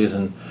the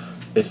offseason,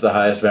 it's the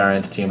highest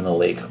variance team in the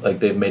league. Like,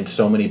 they've made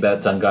so many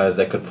bets on guys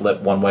that could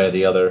flip one way or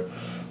the other.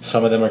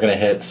 Some of them are going to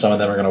hit, some of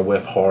them are going to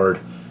whiff hard,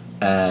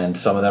 and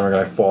some of them are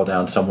going to fall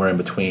down somewhere in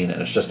between.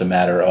 And it's just a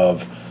matter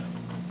of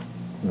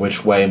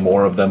which way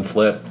more of them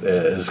flip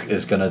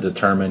is going to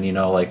determine,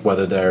 like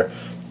whether they're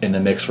in the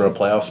mix for a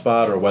playoff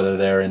spot or whether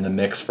they're in the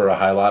mix for a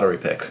high lottery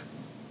pick.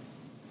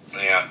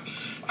 Yeah,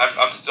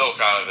 I'm still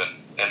kind of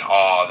in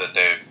awe that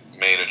they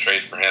made a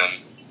trade for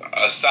him,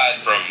 aside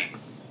from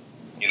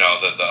the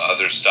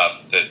other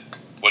stuff that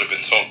would have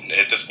been told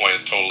at this point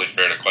is totally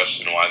fair to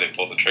question why they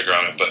pulled the trigger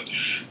on it, but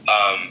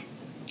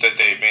that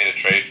they made a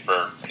trade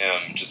for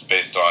him just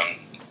based on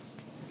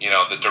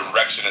the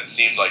direction it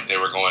seemed like they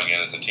were going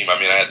in as a team. I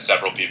mean, I had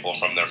several people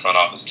from their front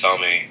office tell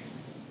me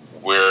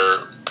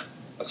we're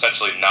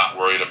essentially not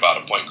worried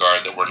about a point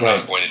guard, that we're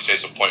not going to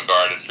chase a point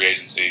guard in free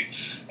agency.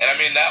 And I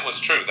mean, that was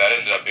true. That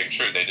ended up being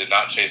true. They did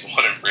not chase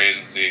one in free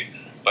agency,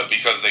 but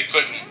because they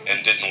couldn't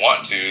and didn't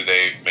want to,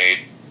 they made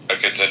a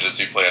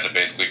contingency plan to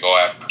basically go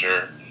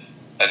after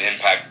an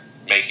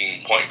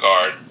impact-making point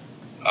guard,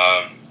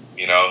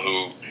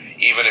 who,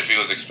 even if he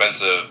was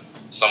expensive,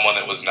 someone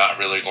that was not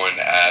really going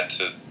to add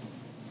to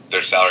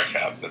their salary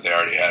cap that they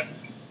already had.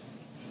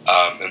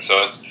 And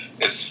so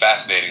it's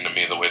fascinating to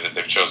me the way that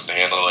they've chosen to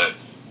handle it.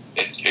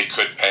 It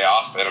could pay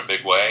off in a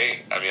big way.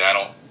 I mean,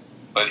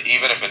 but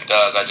even if it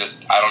does,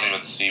 I don't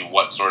even see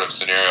what sort of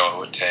scenario it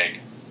would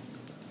take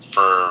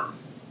for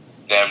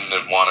them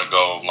to want to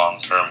go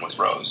long-term with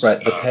Rose.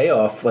 Right, the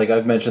payoff, like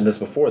I've mentioned this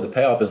before, the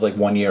payoff is like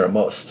 1 year at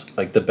most,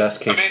 like the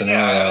best case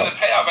scenario. Yeah, the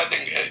payoff, I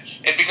think,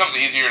 it becomes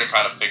easier to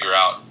kind of figure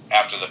out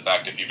after the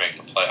fact if you make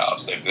the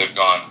playoffs. They've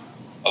gone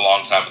a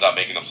long time without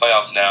making the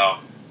playoffs now,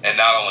 and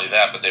not only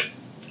that, but they've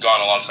gone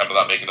a long time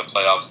without making the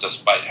playoffs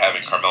despite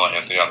having Carmelo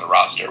Anthony on the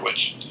roster,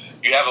 which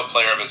you have a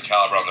player of his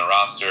caliber on the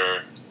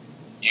roster,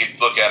 you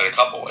look at it a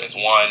couple ways.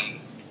 One,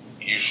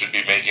 you should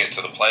be making it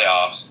to the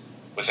playoffs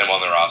with him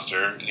on the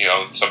roster.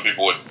 Some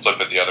people would flip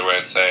it the other way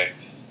and say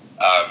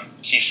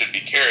he should be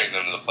carrying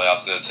them to the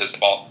playoffs, and it's his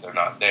fault they're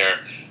not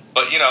there.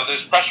 But,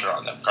 there's pressure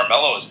on them.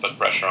 Carmelo has put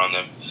pressure on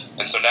them.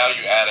 And so now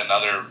you add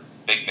another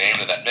big name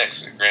to that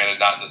mix. Granted,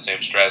 not in the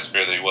same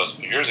stratosphere that he was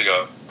a few years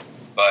ago.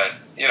 But,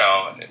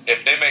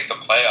 if they make the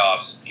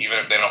playoffs, even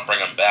if they don't bring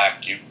him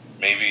back,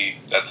 maybe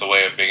that's a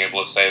way of being able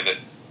to say that,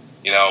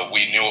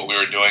 we knew what we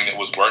were doing. It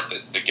was worth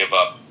it to give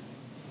up,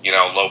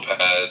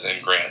 Lopez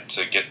and Grant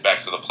to get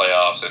back to the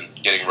playoffs and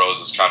getting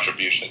Rose's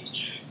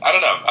contributions. I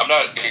don't know. I'm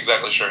not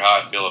exactly sure how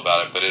I feel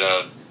about it, but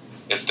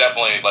it's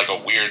definitely like a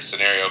weird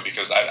scenario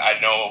because I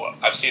know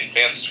I've seen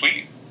fans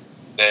tweet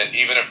that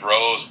even if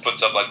Rose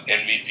puts up like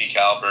MVP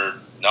caliber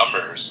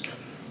numbers,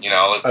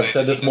 I've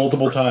said this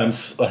multiple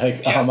times.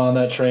 Like, yeah. I'm on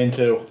that train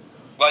too.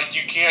 Like,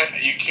 you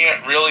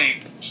can't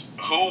really.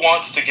 Who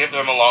wants to give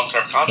him a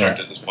long-term contract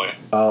at this point?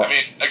 I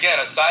mean, again,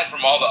 aside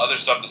from all the other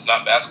stuff that's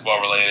not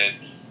basketball related,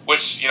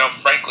 which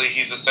frankly,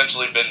 he's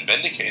essentially been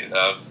vindicated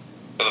of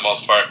for the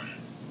most part.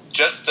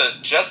 Just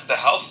the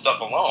health stuff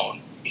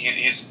alone,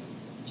 he's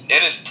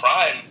in his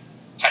prime,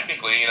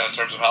 technically, in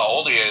terms of how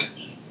old he is.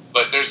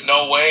 But there's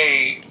no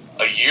way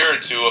a year or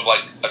two of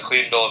like a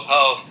clean bill of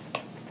health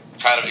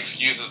kind of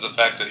excuses the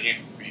fact that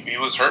he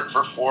was hurt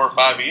for 4 or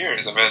 5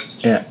 years. I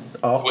mean,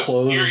 I'll with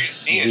close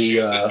serious knee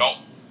issues that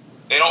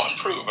don't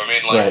improve. I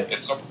mean, right.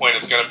 At some point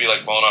it's going to be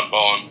like bone on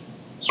bone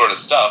sort of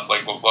stuff,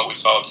 like what we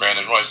saw with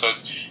Brandon Roy. So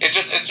it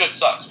just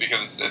sucks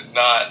because it's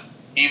not,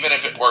 even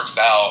if it works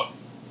out,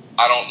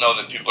 I don't know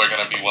that people are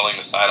going to be willing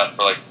to sign up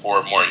for like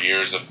 4 more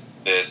years of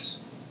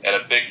this at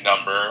a big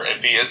number.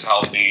 If he is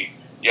healthy,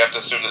 you have to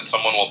assume that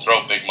someone will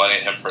throw big money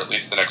at him for at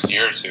least the next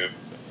year or two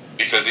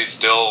because he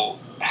still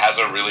has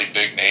a really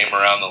big name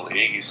around the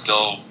league. He's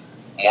still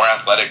more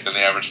athletic than the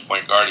average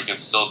point guard. He can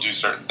still do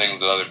certain things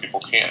that other people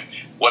can't.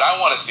 What I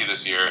want to see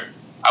this year,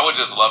 I would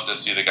just love to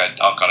see the guy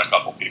dunk on a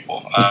couple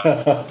people.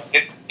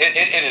 It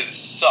has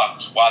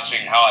sucked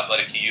watching how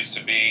athletic he used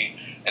to be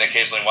and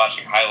occasionally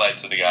watching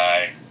highlights of the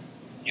guy.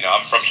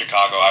 I'm from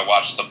Chicago. I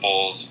watched the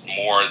Bulls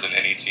more than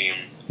any team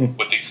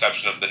with the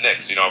exception of the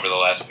Knicks, over the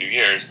last few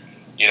years.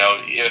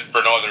 If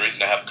for no other reason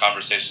to have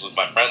conversations with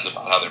my friends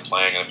about how they're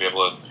playing and be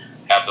able to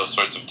have those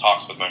sorts of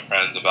talks with my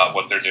friends about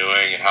what they're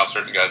doing and how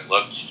certain guys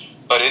look.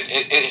 But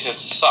it has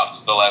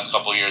sucked the last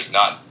couple of years.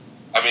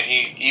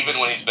 Even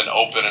when he's been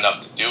open enough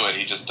to do it,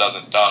 he just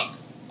doesn't dunk.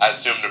 I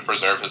assume to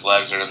preserve his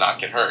legs or to not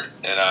get hurt.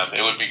 And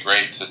it would be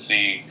great to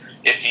see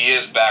if he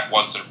is back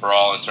once and for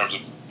all in terms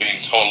of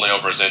being totally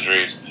over his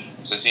injuries,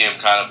 to see him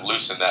kind of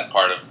loosen that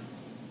part of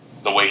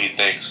the way he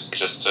thinks,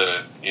 just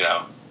to,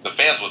 the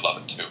fans would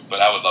love it too,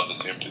 but I would love to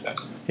see him do that.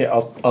 Yeah,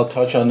 I'll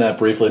touch on that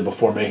briefly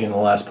before making the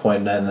last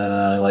point, and then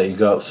I let you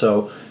go.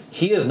 So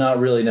he has not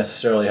really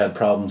necessarily had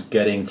problems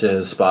getting to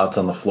his spots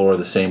on the floor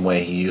the same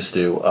way he used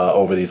to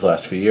over these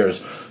last few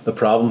years. The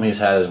problem he's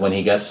had is when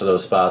he gets to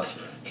those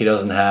spots, he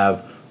doesn't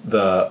have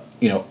the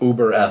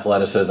uber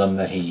athleticism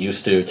that he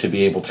used to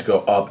be able to go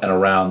up and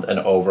around and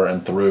over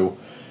and through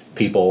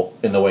people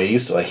in the way he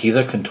used to. Like, he's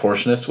a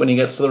contortionist when he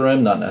gets to the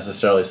rim, not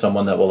necessarily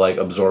someone that will like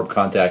absorb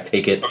contact,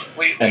 take it,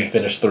 completely, and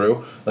finish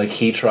through. Like,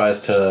 he tries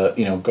to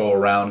go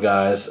around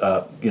guys.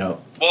 Well,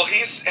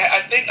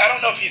 I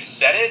don't know if he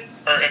said it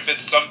or if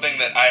it's something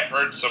that I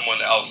heard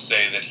someone else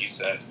say that he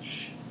said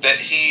that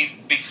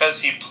because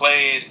he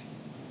played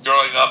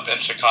growing up in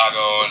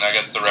Chicago, and I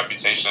guess the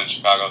reputation in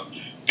Chicago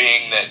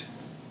being that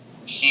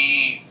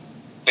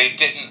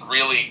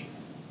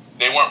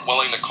they weren't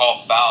willing to call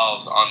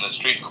fouls on the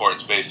street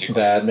courts, basically.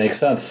 That makes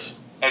sense.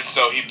 And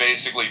so he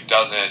basically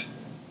doesn't.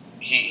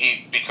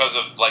 He because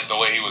of like the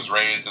way he was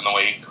raised and the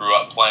way he grew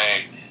up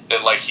playing,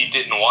 that like he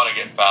didn't want to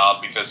get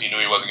fouled because he knew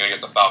he wasn't going to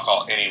get the foul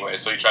call anyway.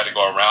 So he tried to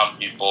go around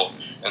people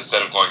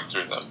instead of going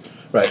through them.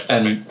 Right, if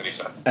that makes any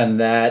sense. And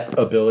that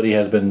ability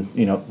has been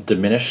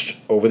diminished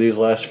over these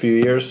last few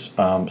years.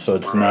 So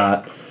it's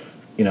not.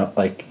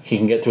 Like, he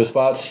can get to his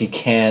spots, he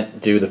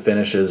can't do the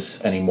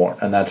finishes anymore,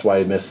 and that's why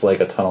he missed like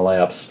a ton of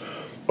layups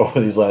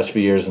over these last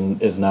few years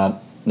and is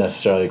not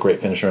necessarily a great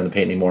finisher in the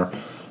paint anymore.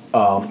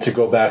 To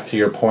go back to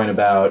your point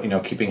about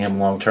keeping him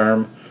long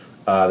term,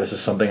 this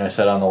is something I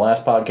said on the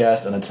last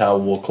podcast, and it's how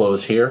we'll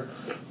close here.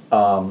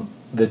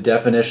 The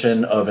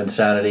definition of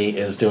insanity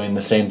is doing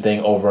the same thing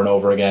over and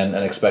over again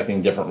and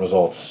expecting different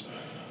results.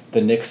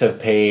 The Knicks have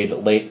paid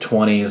late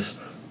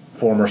 20s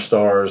former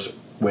stars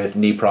with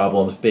knee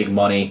problems big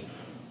money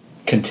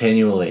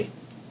continually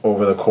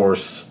over the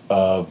course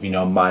of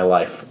my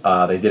life.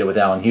 They did it with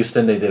Allen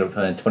Houston. They did it with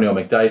Antonio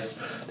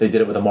McDyess. They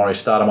did it with Amari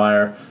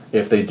Stoudemire.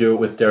 If they do it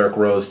with Derrick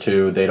Rose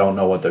too, they don't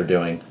know what they're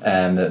doing,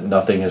 and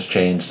nothing has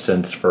changed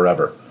since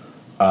forever.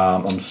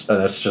 That's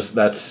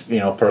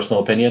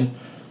personal opinion,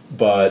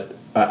 but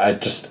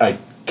I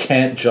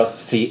can't just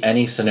see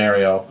any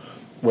scenario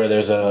where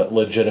there's a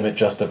legitimate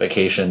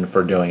justification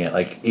for doing it.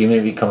 Like, even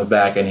if he comes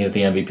back and he's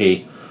the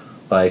MVP,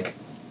 like,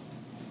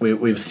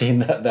 we've seen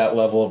that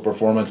level of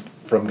performance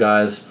from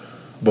guys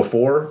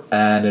before,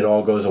 and it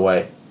all goes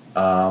away.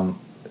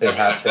 If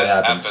that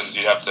happens,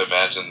 you have to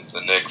imagine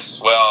the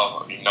Knicks.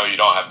 Well, you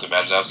don't have to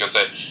imagine. I was going to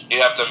say,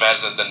 you have to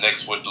imagine that the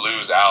Knicks would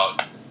lose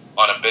out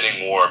on a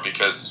bidding war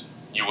because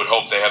you would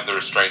hope they have the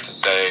restraint to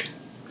say,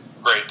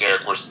 great,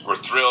 Derek, we're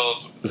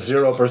thrilled.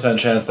 0%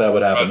 chance that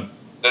would happen.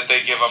 That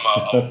they give him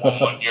a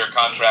 1 year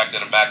contract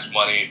and a max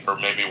money for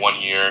maybe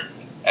 1 year,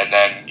 and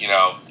then,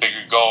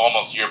 go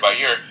almost year by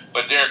year.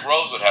 But Derrick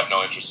Rose would have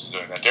no interest in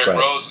doing that. Derrick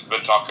Rose has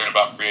been talking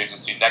about free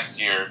agency next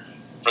year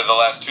for the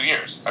last 2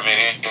 years. I mean,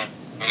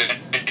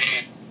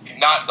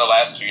 not the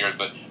last 2 years,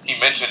 but he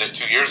mentioned it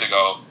 2 years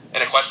ago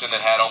in a question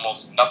that had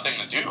almost nothing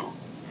to do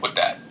with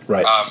that.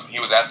 Right. He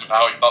was asked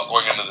how he felt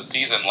going into the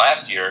season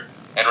last year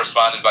and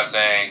responded by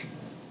saying,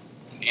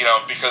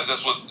 because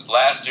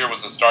last year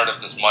was the start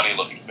of this money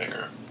looking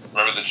bigger.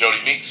 Remember the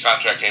Jody Meeks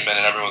contract came in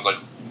and everyone was like,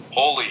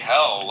 holy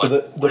hell.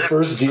 Like, the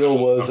first deal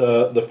was,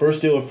 the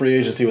first deal of free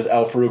agency was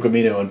Al Farouk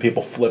Aminu, and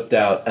people flipped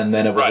out, and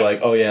then it was like,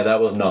 oh yeah,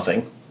 that was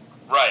nothing.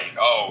 Right.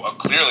 Oh,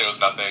 clearly it was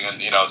nothing,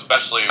 and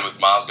especially with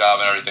Miles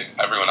Garvin and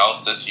everyone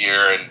else this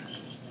year, and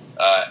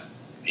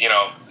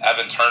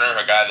Evan Turner,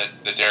 a guy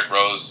that Derrick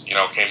Rose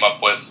came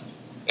up with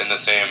in the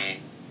same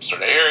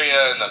sort of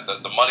area,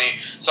 and the money.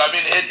 So I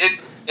mean,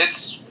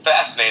 it's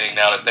fascinating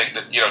now to think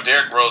that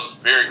Derrick Rose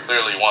very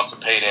clearly wants a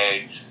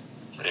payday,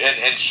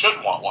 and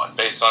should want one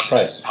based on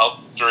his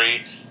health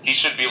history. He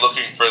should be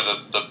looking for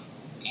the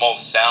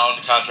most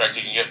sound contract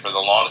he can get for the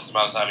longest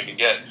amount of time he can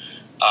get.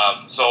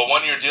 So a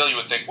one-year deal you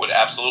would think would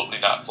absolutely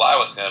not fly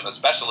with him,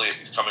 especially if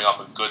he's coming off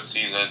a good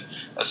season,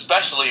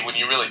 especially when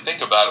you really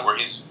think about it, where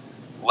he's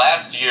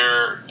last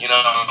year,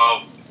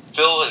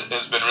 Phil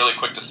has been really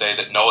quick to say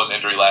that Noah's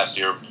injury last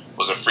year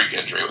was a freak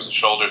injury. It was a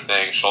shoulder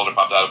thing, shoulder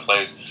popped out of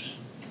place.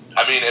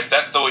 I mean, if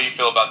that's the way you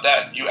feel about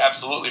that, you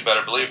absolutely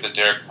better believe that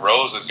Derrick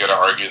Rose is going to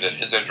argue that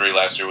his injury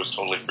last year was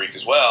totally freak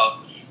as well,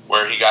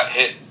 where he got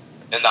hit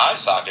in the eye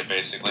socket,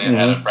 basically, and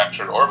had a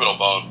fractured orbital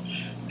bone.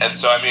 And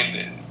so, I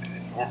mean,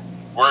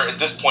 we're at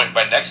this point,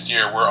 by next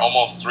year, we're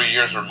almost 3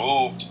 years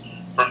removed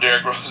from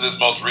Derrick Rose's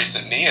most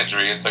recent knee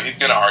injury, and so he's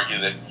going to argue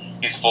that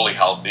he's fully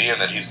healthy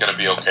and that he's going to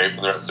be okay for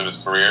the rest of his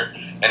career,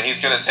 and he's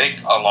going to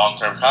take a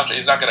long-term contract.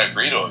 He's not going to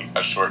agree to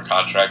a short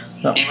contract,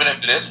 even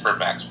if it is for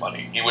max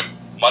money. He would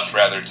much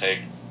rather take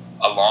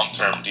a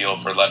long-term deal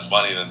for less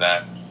money than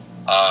that,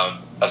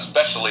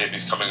 especially if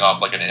he's coming off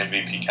like an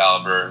MVP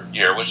caliber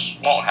year, which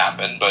won't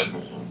happen, but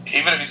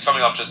even if he's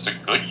coming off just a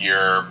good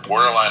year,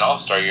 borderline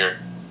all-star year,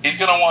 he's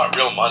going to want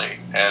real money.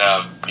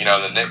 And,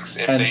 the Knicks...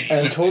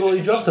 And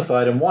totally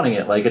justified in wanting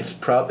it. Like,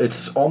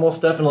 it's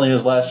almost definitely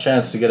his last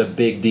chance to get a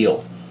big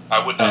deal.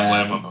 I would not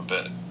blame him a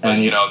bit. But,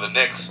 the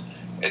Knicks...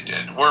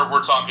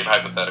 we're talking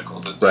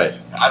hypotheticals. Right.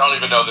 I don't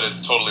even know that it's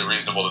totally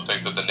reasonable to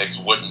think that the Knicks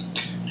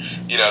wouldn't...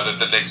 that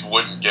the Knicks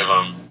wouldn't give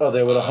him... Oh,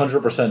 they would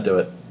 100% do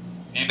it.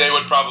 They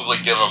would probably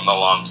give him the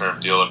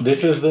long-term deal.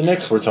 This is the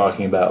Knicks we're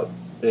talking about.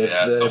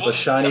 If a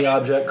shiny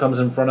object comes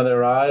in front of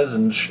their eyes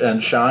and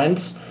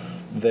shines...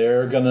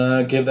 they're going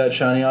to give that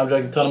shiny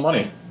object a ton of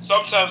money.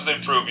 Sometimes they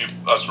prove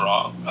us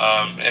wrong.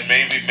 And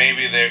maybe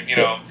they're,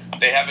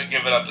 they haven't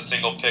given up a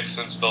single pick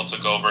since Phil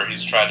took over.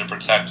 He's tried to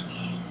protect,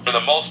 for the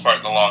most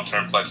part, the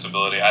long-term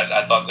flexibility.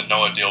 I thought the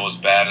Noah deal was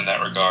bad in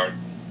that regard,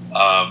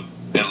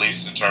 at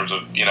least in terms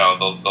of,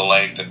 the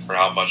length and for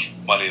how much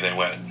money they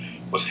went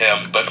with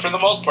him. But for the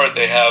most part,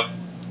 they have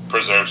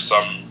preserved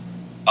some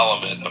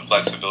element of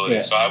flexibility.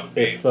 So I would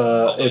be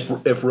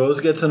if Rose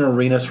gets an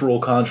Arenas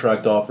rule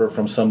contract offer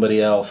from somebody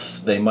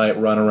else, they might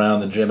run around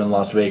the gym in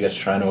Las Vegas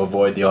trying to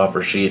avoid the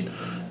offer sheet,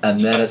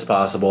 and then it's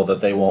possible that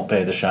they won't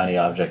pay the shiny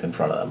object in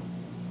front of them.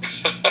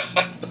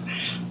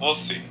 We'll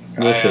see.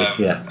 We'll see.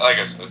 Yeah. Like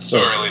I said, it's too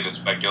early to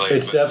speculate.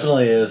 It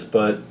definitely is,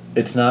 but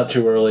it's not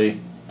too early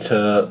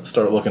to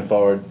start looking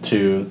forward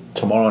to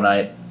tomorrow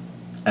night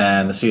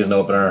and the season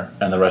opener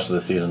and the rest of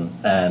the season.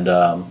 And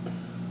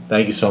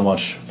thank you so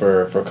much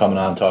for coming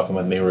on and talking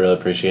with me. We really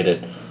appreciate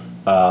it.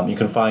 You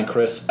can find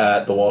Chris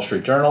at The Wall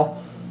Street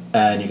Journal,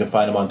 and you can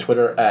find him on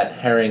Twitter at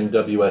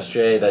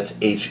HerringWSJ. That's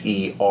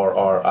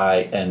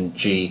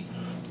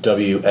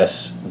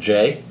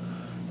HerringWSJ.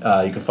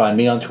 You can find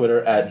me on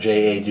Twitter at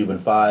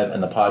JADubin5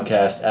 and the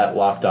podcast at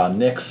Locked On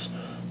Knicks.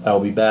 I will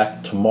be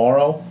back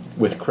tomorrow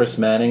with Chris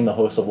Manning, the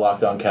host of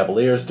Locked On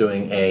Cavaliers,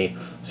 doing a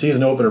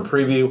season opener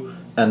preview,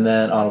 and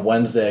then on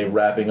Wednesday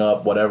wrapping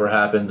up whatever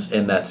happens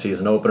in that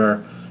season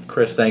opener.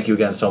 Chris, thank you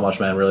again so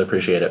much, man. Really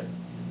appreciate it.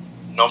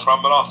 No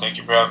problem at all. Thank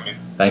you for having me.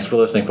 Thanks for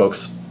listening,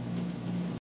 folks.